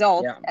gets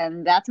results,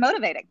 and that's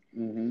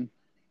motivating.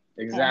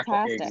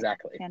 Exactly.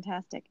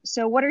 Fantastic.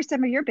 So what are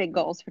some of your big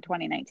goals for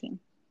 2019?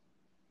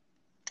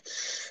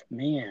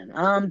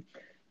 Man,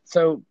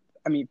 so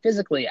I mean,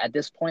 physically at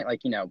this point,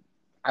 like,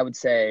 I would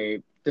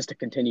say just to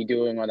continue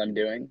doing what I'm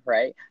doing,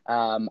 right?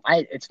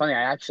 It's funny,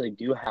 I actually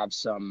do have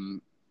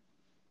some,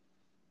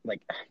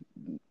 like,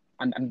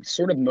 I'm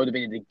sort of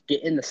motivated to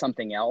get into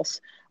something else.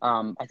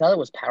 I thought it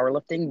was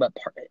powerlifting, but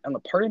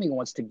part of me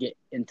wants to get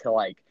into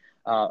like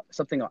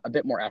something a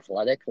bit more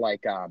athletic,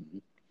 like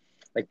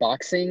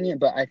boxing,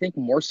 but I think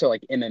more so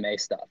like MMA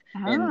stuff.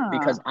 And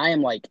because I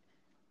am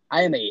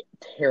a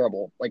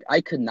terrible, like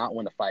I could not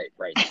win a fight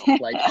right now.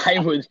 Like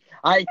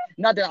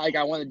not that like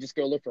I want to just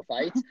go look for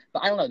fights,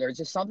 but I don't know. There's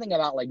just something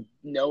about like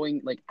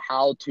knowing like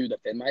how to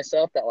defend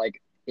myself that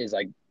like is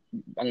like,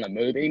 I don't know,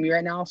 motivating me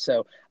right now.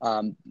 So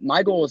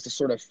my goal is to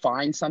sort of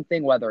find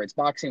something, whether it's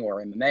boxing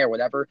or MMA or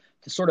whatever,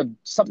 to sort of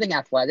something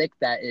athletic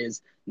that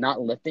is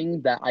not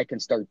lifting that I can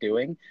start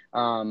doing.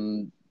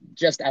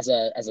 Just as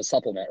a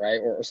supplement, right?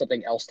 Or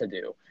something else to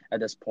do at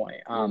this point.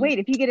 Well, wait,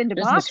 if you get into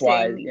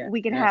boxing,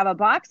 we could have a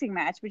boxing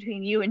match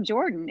between you and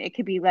Jordan. It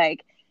could be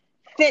like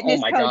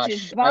fitness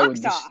coaches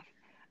box off.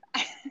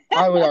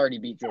 I would already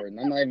beat Jordan.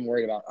 I'm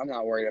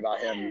not worried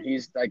about him.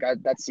 He's like,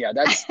 that's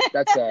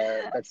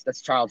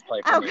child's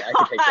play for me. I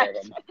can take care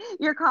of him.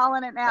 You're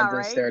calling it now,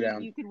 right? Stare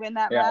down. You could win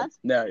that match.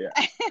 No,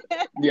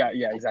 yeah,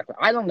 exactly.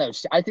 I don't know.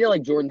 I feel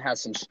like Jordan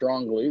has some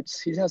strong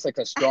glutes. He has like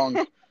a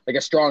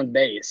strong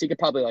base. He could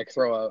probably like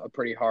throw a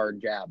pretty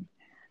hard jab.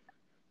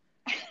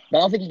 But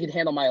I don't think he could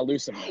handle my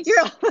elusiveness.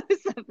 Your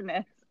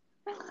elusiveness.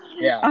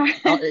 Yeah.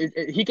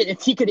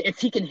 If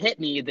he can hit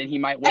me, then he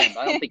might win.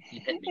 But I don't think he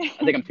hit me.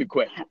 I think I'm too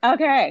quick.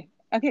 Okay,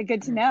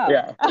 good to know.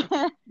 Yeah.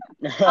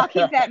 I'll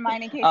keep that in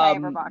mind in case I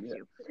ever box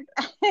you.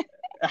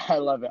 I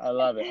love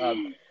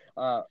it.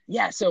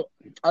 Yeah. So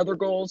other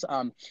goals,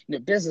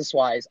 business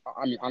wise,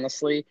 I mean,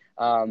 honestly,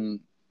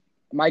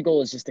 my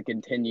goal is just to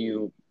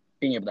continue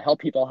being able to help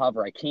people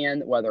however I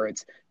can, whether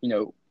it's,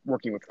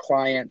 working with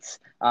clients.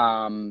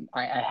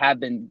 I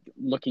have been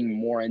looking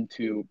more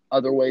into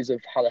other ways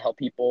of how to help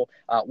people.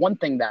 One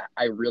thing that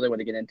I really want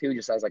to get into,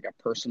 just as like a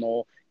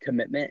personal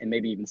commitment, and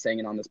maybe even saying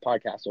it on this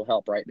podcast will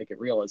help, right? Make it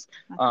real, is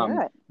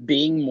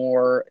being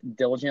more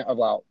diligent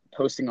about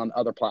posting on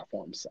other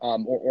platforms,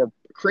 or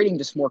creating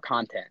just more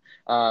content.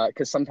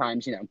 Because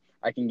sometimes,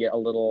 I can get a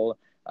little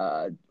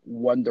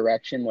one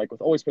direction, like with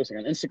always posting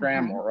on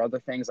Instagram or other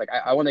things. Like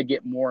I want to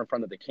get more in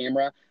front of the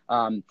camera,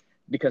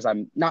 because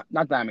I'm not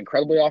that I'm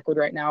incredibly awkward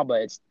right now,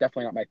 but it's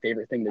definitely not my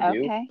favorite thing to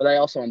do. But I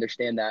also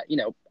understand that,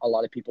 a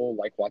lot of people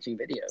like watching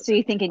videos. So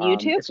you think in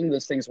YouTube? It's one of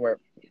those things where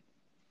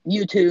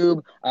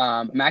YouTube,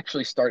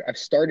 I've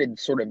started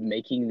sort of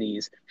making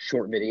these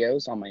short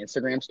videos on my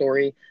Instagram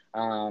story.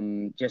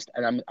 And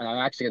I'm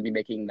actually gonna be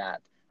making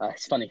that.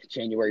 It's funny,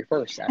 January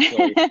 1st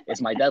actually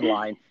is my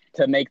deadline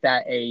to make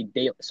that a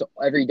day. So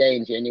every day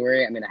in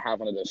January, I'm going to have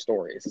one of those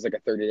stories. It's like a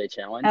 30-day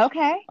challenge.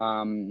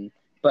 Okay.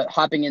 But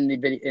hopping into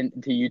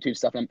YouTube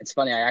stuff, and it's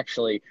funny, I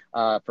actually,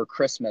 for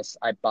Christmas,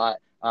 I bought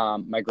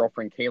my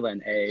girlfriend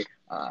Kaylin a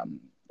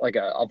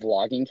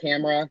vlogging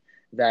camera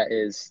that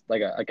is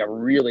like a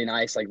really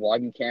nice like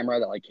vlogging camera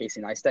that like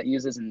Casey Neistat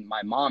uses. And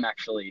my mom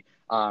actually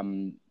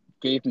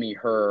gave me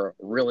her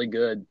really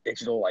good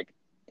digital, like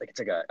it's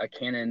like a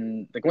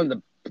Canon, like one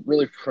of the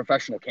really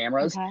professional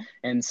cameras. Okay.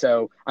 And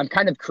so I'm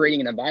kind of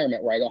creating an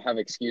environment where I don't have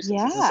excuses.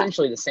 It's Yeah.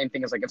 essentially the same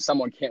thing as like if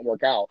someone can't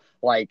work out,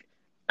 like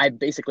I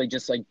basically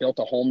just like built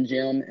a home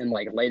gym and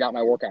like laid out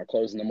my workout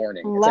clothes in the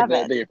morning. It's like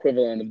Love it. the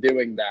equivalent of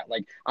doing that.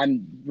 Like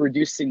I'm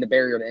reducing the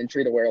barrier to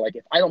entry to where like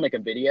if I don't make a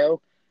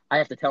video, I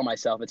have to tell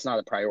myself it's not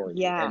a priority,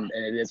 Yeah. and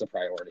it is a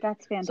priority.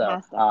 That's So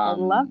fantastic. I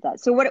love that.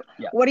 So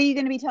yeah. what are you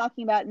going to be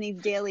talking about in these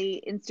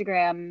daily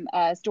Instagram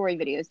story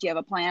videos? Do you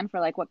have a plan for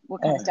like what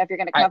kind of stuff you're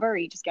going to I cover? Or are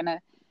you just going to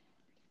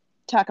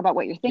talk about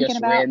what you're thinking just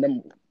about?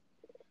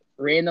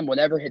 random,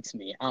 whatever hits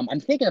me. I'm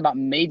thinking about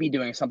maybe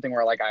doing something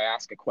where like I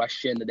ask a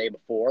question the day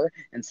before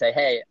and say,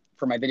 hey,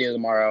 for my video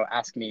tomorrow,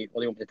 ask me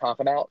what do you want me to talk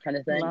about, kind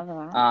of thing. Love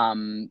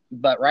that.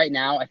 But right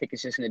now, I think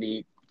it's just going to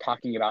be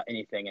talking about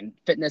anything. And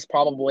fitness,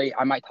 probably,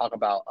 I might talk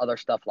about other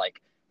stuff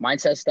like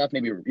mindset stuff,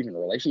 maybe even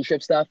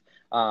relationship stuff,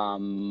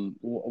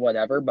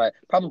 whatever. But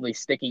probably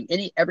sticking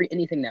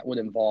anything that would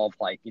involve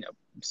like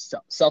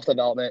self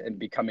development and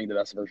becoming the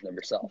best version of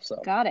yourself.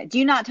 So. Got it. Do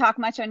you not talk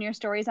much on your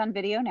stories on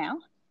video now?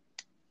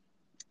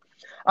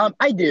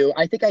 I do.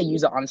 I think I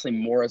use it honestly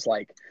more as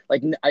I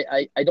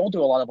don't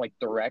do a lot of like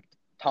direct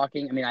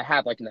talking. I mean, I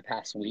have like in the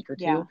past week or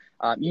Yeah.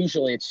 two.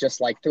 Usually it's just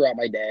like throughout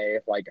my day.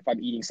 Like if I'm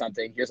eating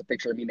something, here's a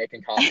picture of me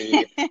making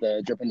coffee,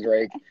 the drip and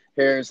drake.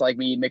 Here's like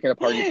me making a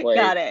party plate.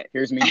 Got it.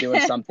 Here's me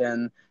doing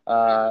something.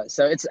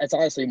 So it's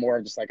honestly more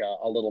of just like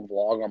a little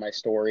vlog on my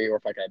story, or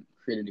if like I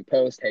create a new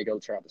post, hey, go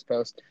check out this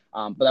post.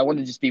 But I want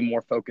to just be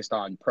more focused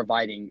on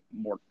providing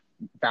more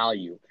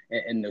value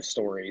in those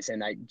stories,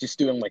 and I just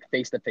doing like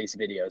face-to-face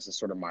videos is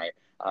sort of my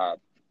going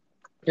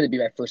to be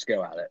my first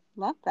go at it.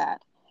 Love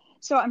that.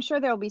 So I'm sure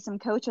there will be some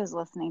coaches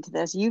listening to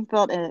this. You've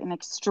built an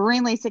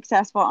extremely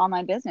successful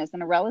online business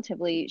in a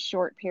relatively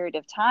short period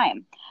of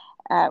time.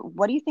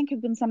 What do you think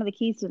have been some of the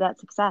keys to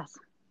that success?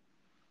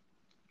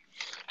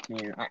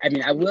 Yeah, I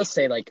mean, I will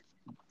say like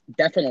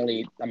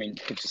definitely, I mean,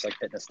 it's just like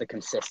fitness, the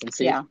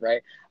consistency, Yeah.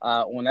 right?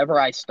 Whenever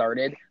I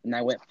started and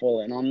I went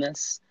full in on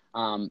this,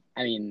 I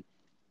mean,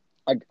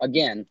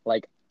 again,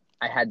 like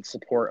I had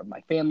support of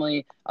my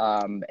family,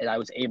 and I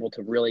was able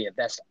to really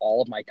invest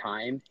all of my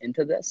time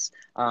into this.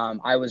 I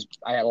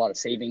had a lot of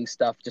savings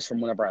stuff just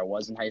from whenever I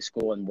was in high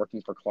school and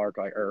working for Clark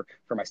or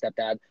for my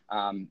stepdad.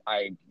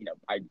 I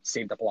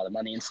saved up a lot of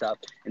money and stuff,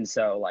 and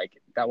so like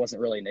that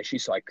wasn't really an issue,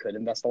 so I could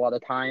invest a lot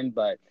of time.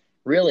 But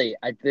really,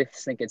 I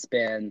just think it's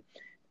been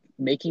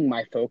making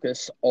my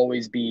focus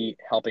always be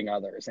helping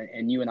others.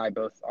 And you and I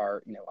both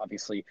are,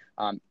 obviously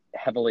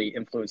heavily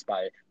influenced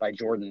by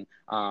Jordan,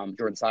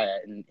 Jordan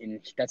Syatt.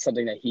 And that's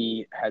something that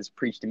he has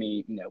preached to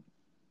me,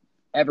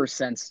 ever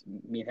since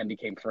me and him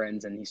became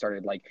friends and he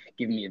started like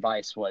giving me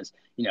advice was,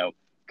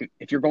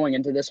 if you're going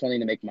into this wanting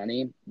to make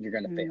money, you're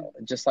going to fail.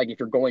 Just like if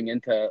you're going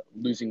into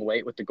losing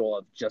weight with the goal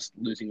of just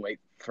losing weight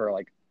for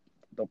like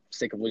the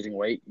sake of losing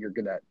weight, you're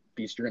going to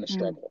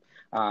struggle.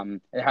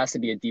 It has to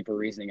be a deeper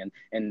reasoning.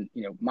 And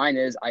mine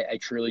is I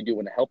truly do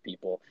want to help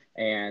people,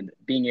 and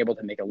being able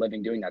to make a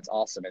living doing that's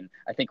awesome. And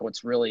I think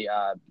what's really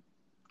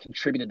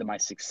contributed to my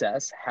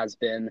success has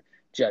been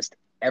just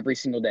every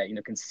single day,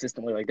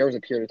 consistently. Like there was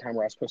a period of time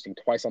where I was posting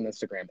twice on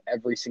Instagram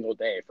every single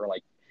day for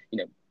like,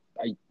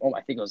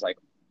 I think it was like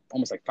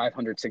almost like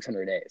 500,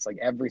 600 days, like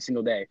every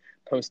single day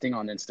posting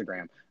on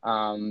Instagram.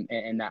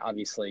 And that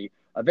obviously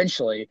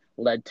eventually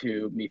led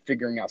to me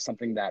figuring out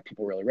something that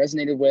people really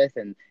resonated with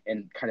and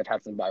kind of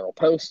had some viral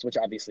posts, which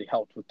obviously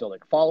helped with building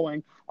a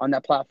following on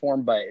that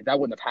platform. But that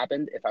wouldn't have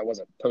happened if I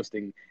wasn't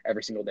posting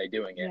every single day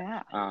doing it.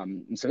 Yeah.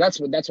 And so that's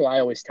what I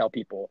always tell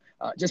people,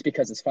 just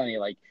because it's funny,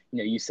 like,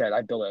 you said,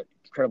 I built an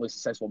incredibly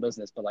successful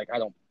business, but like, I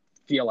don't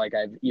feel like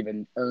I've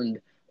even earned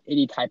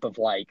any type of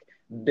like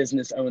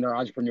business owner,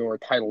 entrepreneur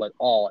title at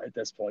all at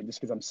this point, just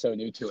because I'm so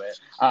new to it.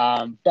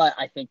 But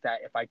I think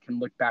that if I can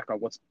look back on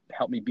what's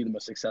helped me be the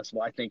most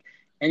successful, I think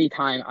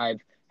anytime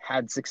I've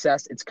had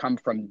success, it's come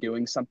from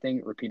doing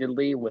something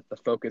repeatedly with the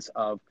focus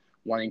of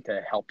wanting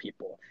to help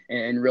people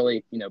and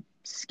really,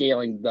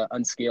 scaling the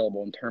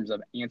unscalable in terms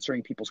of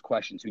answering people's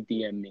questions who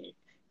DM me,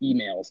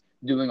 emails,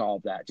 doing all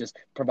of that, just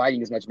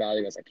providing as much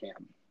value as I can.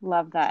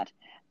 Love that.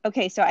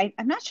 Okay, so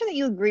I'm not sure that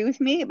you agree with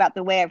me about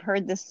the way I've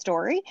heard this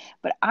story,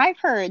 but I've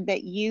heard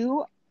that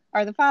you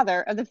are the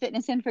father of the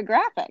fitness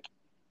infographic.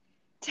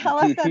 Tell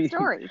us that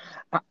story.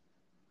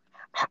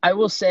 I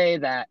will say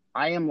that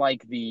I am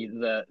like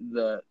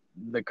the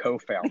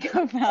co-founder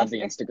of the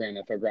Instagram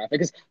infographic.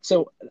 Because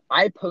so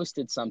I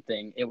posted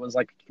something. It was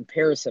like a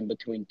comparison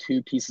between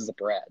two pieces of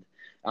bread.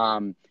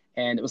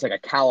 And it was like a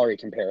calorie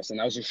comparison.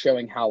 I was just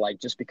showing how like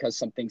just because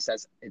something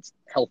says it's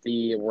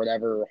healthy or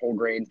whatever, whole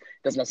grains,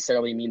 doesn't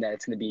necessarily mean that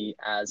it's going to be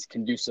as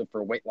conducive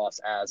for weight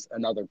loss as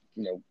another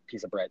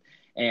piece of bread.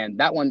 And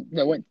that one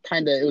went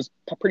it was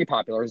pretty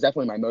popular. It was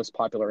definitely my most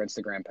popular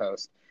Instagram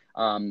post.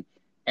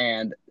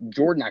 And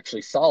Jordan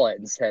actually saw it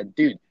and said,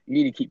 dude, you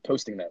need to keep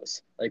posting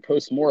those, like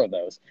post more of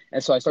those.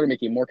 And so I started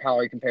making more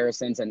calorie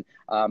comparisons. And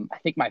I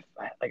think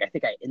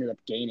I ended up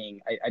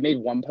gaining, I made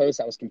one post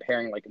that was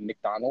comparing like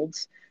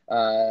McDonald's,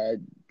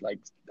 like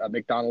a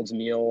McDonald's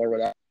meal or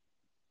whatever,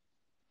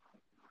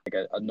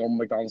 like a normal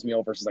McDonald's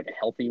meal versus like a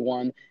healthy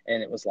one.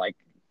 And it was like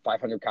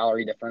 500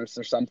 calorie difference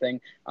or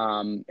something.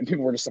 And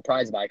people were just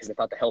surprised by it because they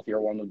thought the healthier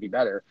one would be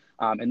better.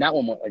 And that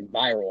one went like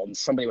viral, and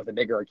somebody with a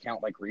bigger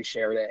account like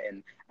reshared it.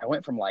 And I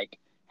went from like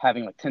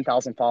having like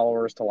 10,000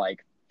 followers to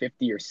like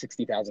 50 or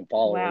 60,000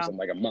 followers in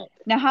like a month.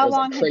 Now, how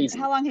long had you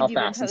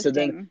been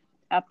posting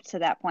up to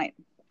that point?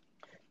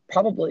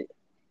 Probably,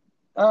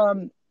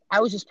 I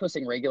was just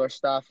posting regular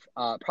stuff,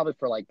 probably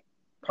for like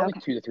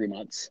 2 to 3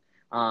 months.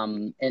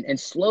 And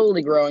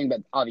slowly growing,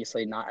 but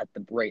obviously not at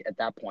the rate at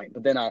that point.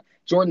 But then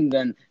Jordan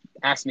then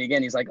asked me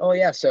again. He's like, "Oh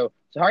yeah, so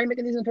how are you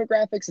making these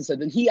infographics?" And so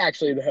then he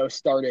actually, the host,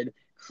 started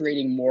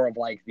creating more of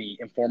like the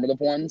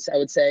informative ones. I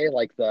would say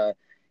like the,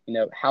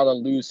 how to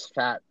lose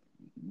fat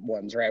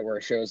ones, right, where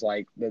it shows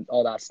like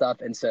all that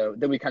stuff. And so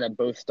then we kind of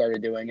both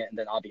started doing it, and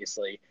then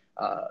obviously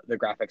the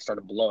graphics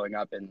started blowing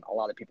up, and a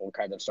lot of people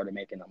kind of started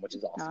making them, which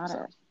is awesome.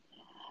 Got it.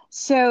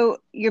 So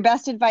your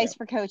best advice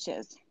for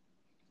coaches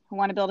who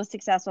want to build a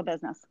successful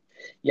business?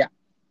 Yeah,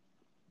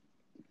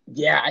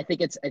 I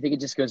think it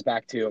just goes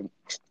back to,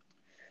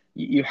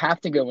 you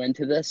have to go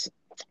into this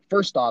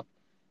first off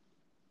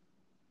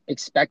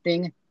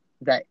expecting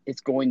that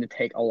it's going to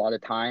take a lot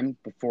of time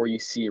before you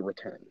see a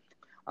return.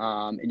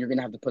 And you're going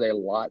to have to put a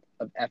lot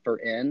of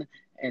effort in,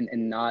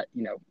 and not,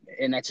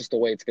 and that's just the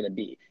way it's going to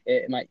be.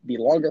 It might be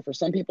longer for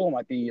some people, it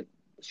might be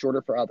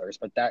shorter for others,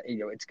 but that,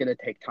 it's going to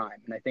take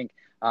time. And I think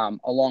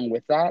along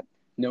with that,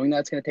 knowing that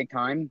it's going to take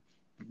time,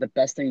 the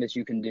best thing that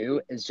you can do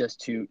is just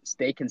to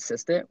stay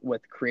consistent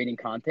with creating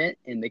content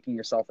and making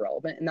yourself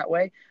relevant in that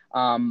way.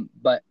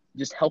 But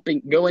just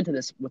go into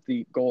this with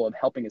the goal of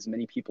helping as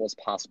many people as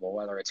possible,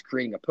 whether it's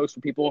creating a post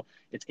for people,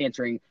 it's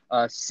answering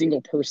a single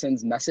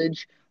person's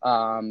message,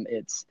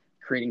 it's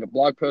creating a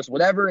blog post,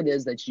 whatever it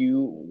is that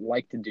you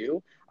like to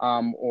do,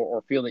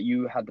 or feel that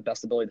you have the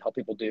best ability to help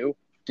people do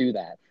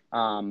that.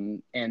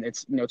 And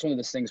it's, it's one of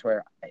those things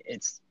where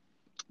it's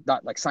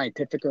not like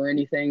scientific or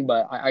anything,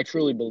 but I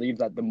truly believe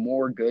that the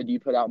more good you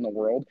put out in the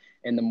world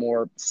and the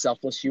more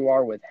selfless you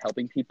are with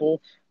helping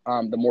people,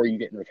 the more you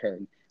get in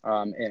return.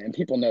 And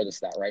people notice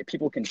that, right?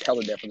 People can tell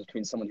the difference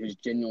between someone who's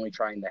genuinely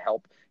trying to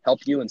help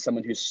you and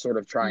someone who's sort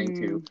of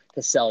trying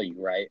to sell you,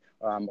 right?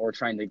 Or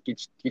trying to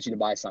get you to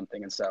buy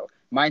something. And so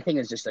my thing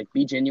is just like,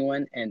 be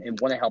genuine and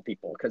want to help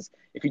people. Because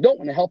if you don't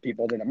want to help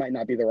people, then it might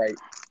not be the right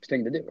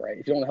thing to do, right?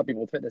 If you don't want to help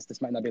people with fitness,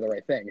 this might not be the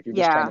right thing. If you're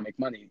just trying to make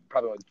money, you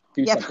probably want to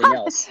do something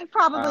else.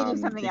 Probably do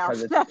something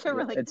else. That's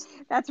really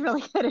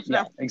good advice.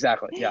 Yeah,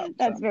 exactly. Yeah.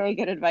 That's very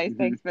good advice.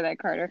 Thanks for that,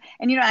 Carter.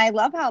 And, I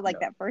love how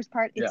that first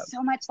part, it's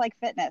so much like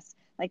fitness.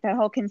 Like that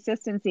whole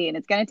consistency, and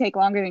it's going to take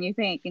longer than you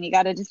think, and you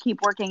got to just keep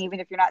working even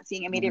if you're not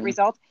seeing immediate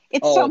results.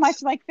 It's so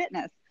much like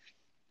fitness.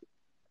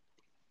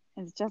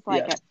 It's just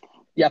like it.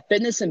 Yeah,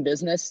 fitness and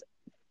business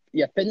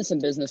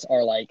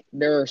are like,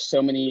 there are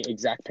so many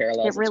exact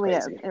parallels. It really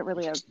is.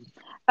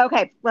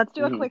 Okay, let's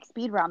do a quick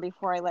speed round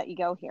before I let you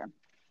go here.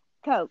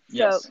 So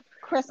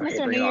Christmas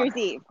or New Year's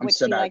Eve, which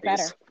do you like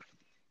better?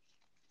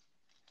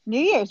 New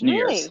Year's,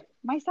 really?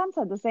 My son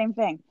said the same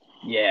thing.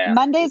 Yeah.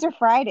 Mondays or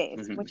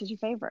Fridays, which is your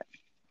favorite?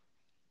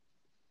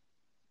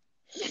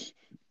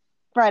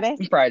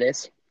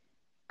 Fridays.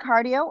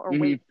 Cardio or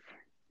weights?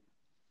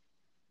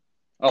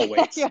 Oh,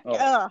 weights.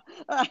 Oh,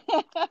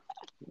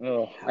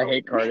 I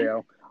hate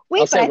cardio.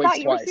 Wait, but I thought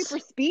you were super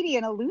speedy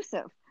and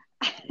elusive.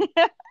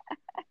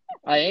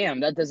 I am.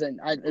 That doesn't.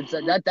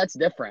 That's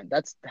different.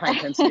 That's high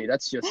intensity.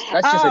 That's just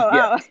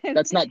a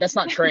gift. That's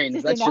not trained.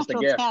 That's just a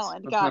gift.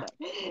 Talent. Got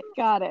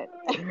it.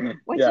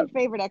 What's your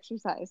favorite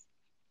exercise?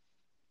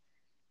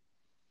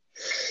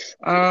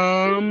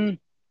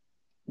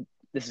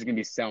 This is gonna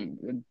be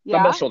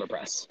dumbbell shoulder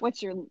press.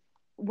 What's your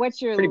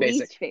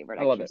least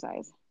favorite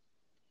exercise?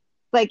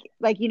 Like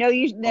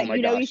you should be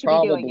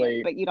doing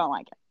it, but you don't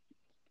like it.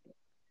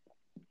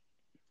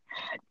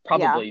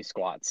 Probably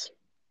squats.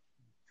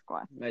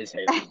 I just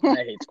hate them.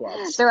 I hate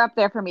squats. They're up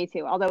there for me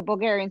too. Although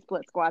Bulgarian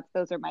split squats,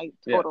 those are my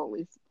total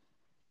least.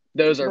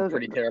 Those are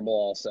pretty terrible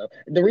also.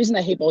 The reason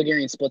I hate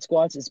Bulgarian split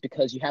squats is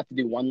because you have to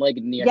do one leg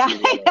and then you have to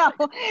do the other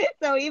leg.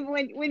 So even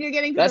when you're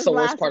getting to that's those the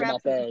worst last part reps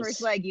about those. of the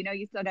first leg, you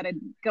still got to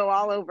go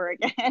all over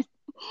again.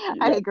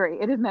 I agree.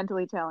 It is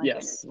mentally challenging.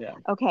 Yes. Yeah.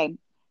 Okay.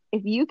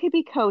 If you could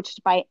be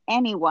coached by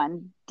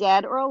anyone,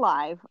 dead or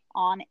alive,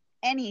 on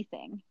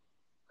anything,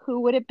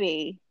 who would it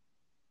be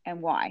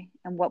and why?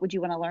 And what would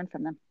you want to learn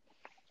from them?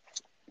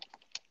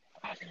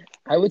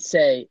 I would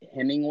say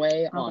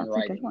Hemingway on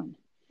writing.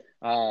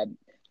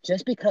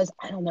 Just because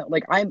I don't know,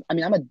 like I'm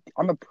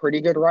a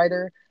pretty good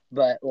writer,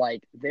 but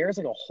like there's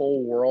like a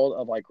whole world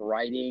of like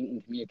writing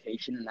and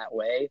communication in that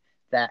way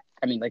that,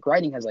 like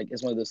writing is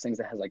one of those things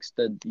that has like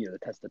stood, the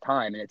test of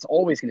time, and it's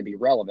always going to be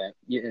relevant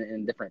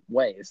in different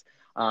ways.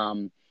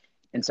 And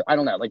so I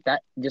don't know, like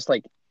that, just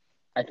like,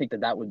 I think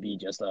that would be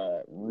just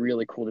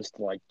really cool just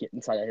to like get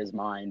inside of his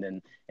mind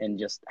and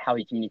just how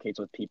he communicates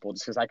with people,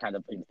 just because I kind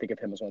of think of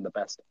him as one of the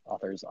best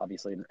authors,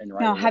 obviously, in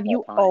writing. Now, have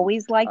you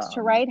always liked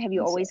to write? Have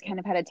you always kind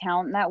of had a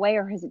talent in that way,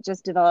 or has it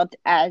just developed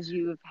as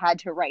you've had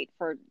to write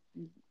for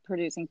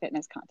producing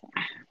fitness content?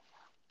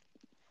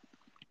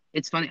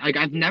 it's funny. Like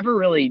I've never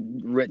really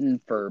written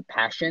for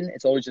passion.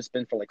 It's always just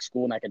been for like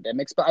school and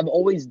academics. But I've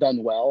always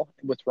done well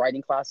with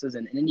writing classes,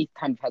 and any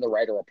time I've had to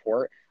write a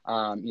report,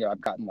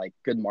 I've gotten like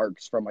good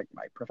marks from like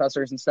my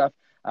professors and stuff.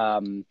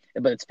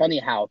 But it's funny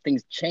how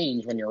things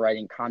change when you're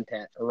writing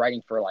content or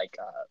writing for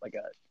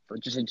for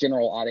just a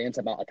general audience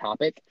about a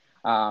topic.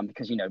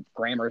 Because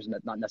grammar is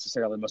not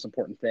necessarily the most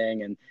important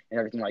thing, and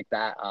everything like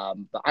that.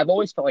 But I've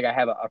always felt like I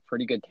have a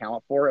pretty good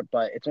talent for it.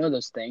 But it's one of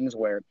those things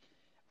where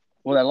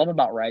what I love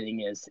about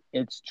writing is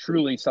it's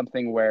truly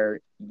something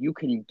where you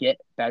can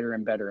get better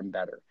and better and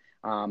better.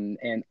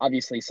 And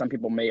obviously, some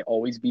people may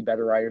always be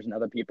better writers than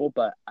other people,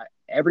 but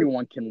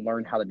everyone can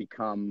learn how to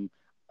become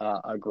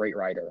a great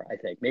writer. I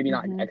think maybe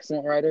not an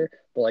excellent writer,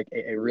 but like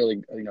a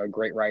really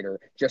great writer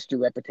just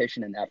through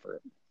repetition and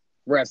effort.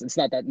 Whereas it's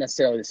not that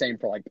necessarily the same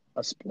for like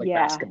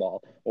Yeah.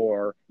 basketball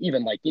or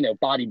even like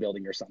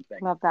bodybuilding or something.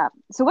 Love that.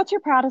 So what's your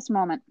proudest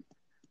moment?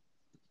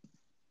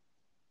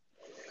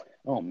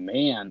 Oh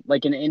man,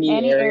 like in any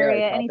Any area,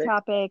 area, or any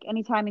topic,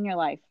 any time in your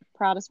life.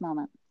 Proudest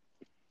moment.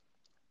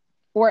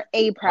 Or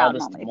a proud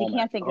proudest moment. If you moment.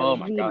 can't think Oh of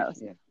my the gosh.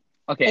 most. Yeah.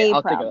 Okay, A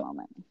I'll think proud of.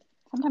 moment.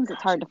 Sometimes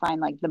it's hard to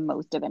find like the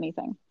most of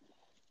anything.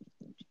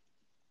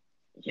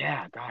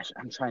 Yeah, gosh,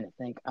 I'm trying to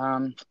think.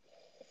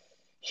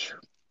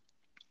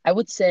 I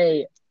would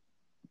say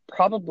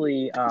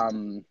probably,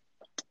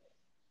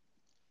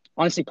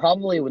 honestly,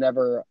 probably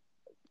whenever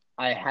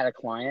I had a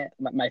client,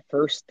 my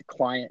first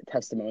client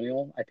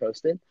testimonial I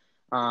posted.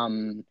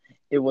 Um,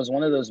 it was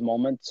one of those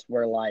moments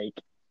where like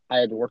I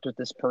had worked with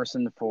this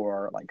person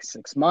for like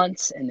 6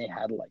 months, and they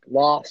had like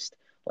lost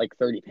like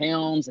 30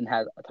 pounds and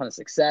had a ton of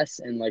success,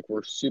 and like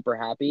were super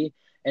happy.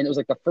 And it was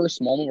like the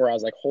first moment where I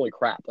was like, holy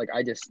crap, like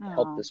I just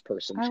helped Oh, this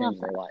person I love change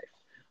their that.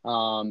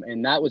 life.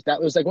 And that was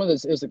like one of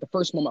those, it was like the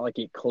first moment like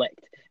it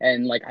clicked,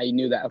 and like I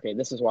knew that, okay,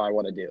 this is what I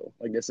want to do.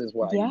 Like this is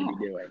what I need to Yeah.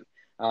 be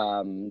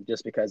doing.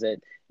 Just because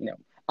it,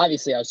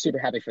 obviously I was super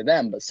happy for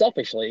them, but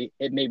selfishly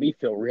it made me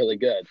feel really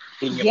good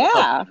being able to help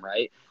Yeah. them,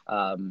 right?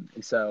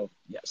 And so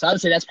yeah, so I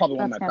would say that's probably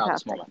one of That's my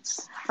proudest fantastic.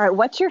 moments. All right.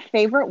 What's your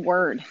favorite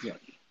word? Yeah.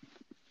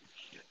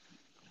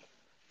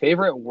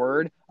 Favorite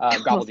word,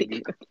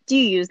 gobbledygook. Do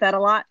you use that a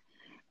lot?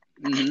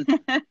 hmm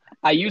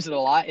I use it a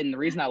lot, and the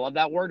reason I love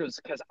that word was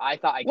because I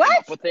thought I came What?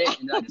 up with it,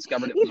 and then I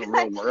discovered it You was a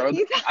real thought, word.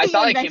 you thought I you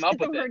thought I came up invented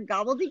the with it. word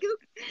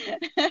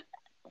gobbledygook?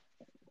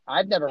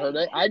 I've never heard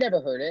it. I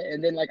never heard it,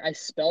 and then like I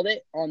spelled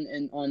it on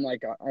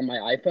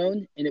my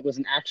iPhone, and it was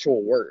an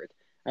actual word.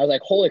 I was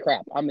like, "Holy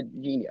crap! I'm a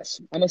genius."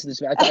 I must have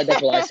just.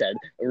 That's what I said.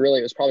 Really,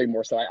 it was probably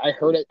more so. I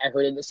heard it. I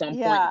heard it at some point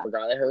and Yeah.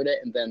 forgot I heard it,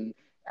 and then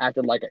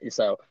acted like it.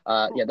 So,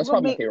 yeah, that's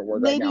Well, probably my favorite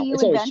word right maybe now. you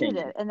It's always invented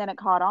changing. it and then it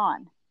caught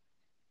on.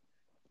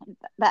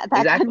 That could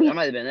Exactly, that be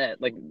might have been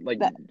it. Like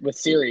that with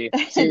Siri or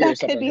that could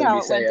something be heard how me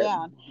it say went it.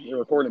 down. It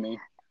recorded me.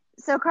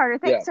 So Carter,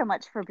 Yeah. thanks so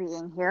much for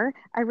being here.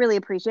 I really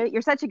appreciate it.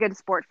 You're such a good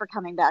sport for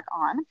coming back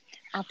on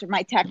after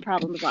my tech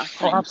problems last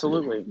Oh, time.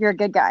 absolutely. You're a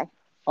good guy.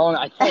 Oh,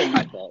 I tell you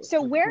my fault.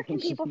 So where can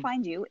people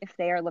find you if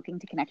they are looking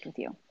to connect with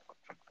you?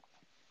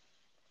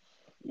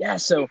 Yeah,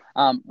 so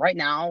right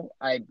now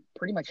I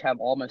pretty much have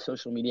all my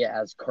social media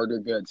as Carter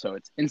Good. So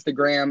it's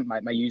Instagram, my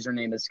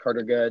username is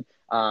Carter Good.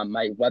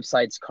 My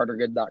website's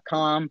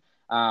cartergood.com.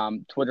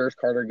 Twitter's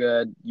Carter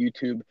Good.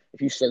 YouTube,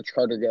 if you search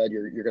Carter Good,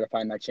 you're gonna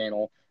find my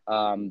channel.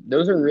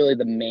 Those are really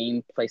the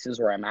main places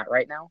where I'm at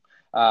right now.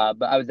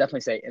 But I would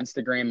definitely say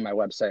Instagram and my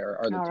website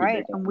are the All two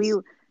right. big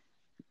ones.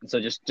 And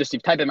so just if you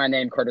type in my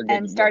name, Carter Good,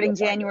 And starting you'll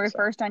find me. January So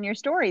 1st on your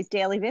stories,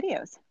 daily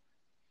videos.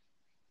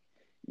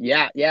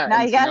 yeah, Now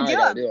and you so got to now do I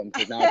got to do them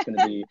because now it's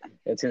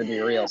gonna be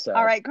real. So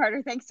All right,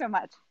 Carter, thanks so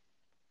much.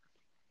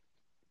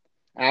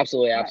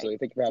 absolutely, All right.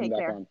 thank you for having Take me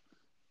back care. on.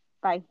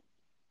 Bye.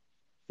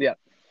 Yeah.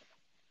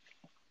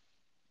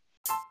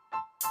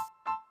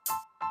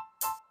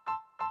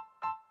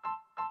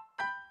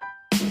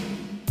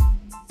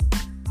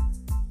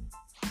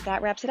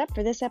 That wraps it up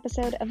for this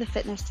episode of the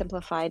Fitness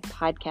Simplified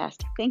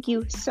podcast. Thank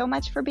you so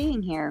much for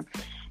being here.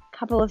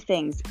 Couple of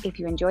things. If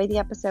you enjoyed the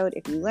episode,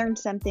 if you learned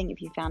something,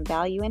 if you found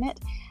value in it,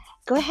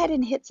 go ahead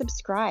and hit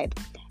subscribe.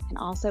 And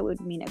also, it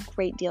would mean a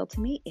great deal to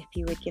me if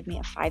you would give me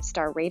a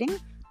 5-star rating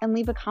and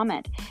leave a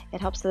comment.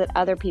 It helps so that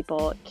other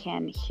people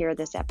can hear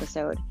this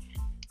episode.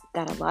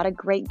 Got a lot of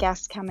great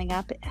guests coming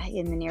up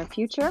in the near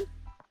future,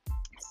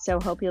 so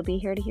hope you'll be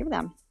here to hear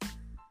them.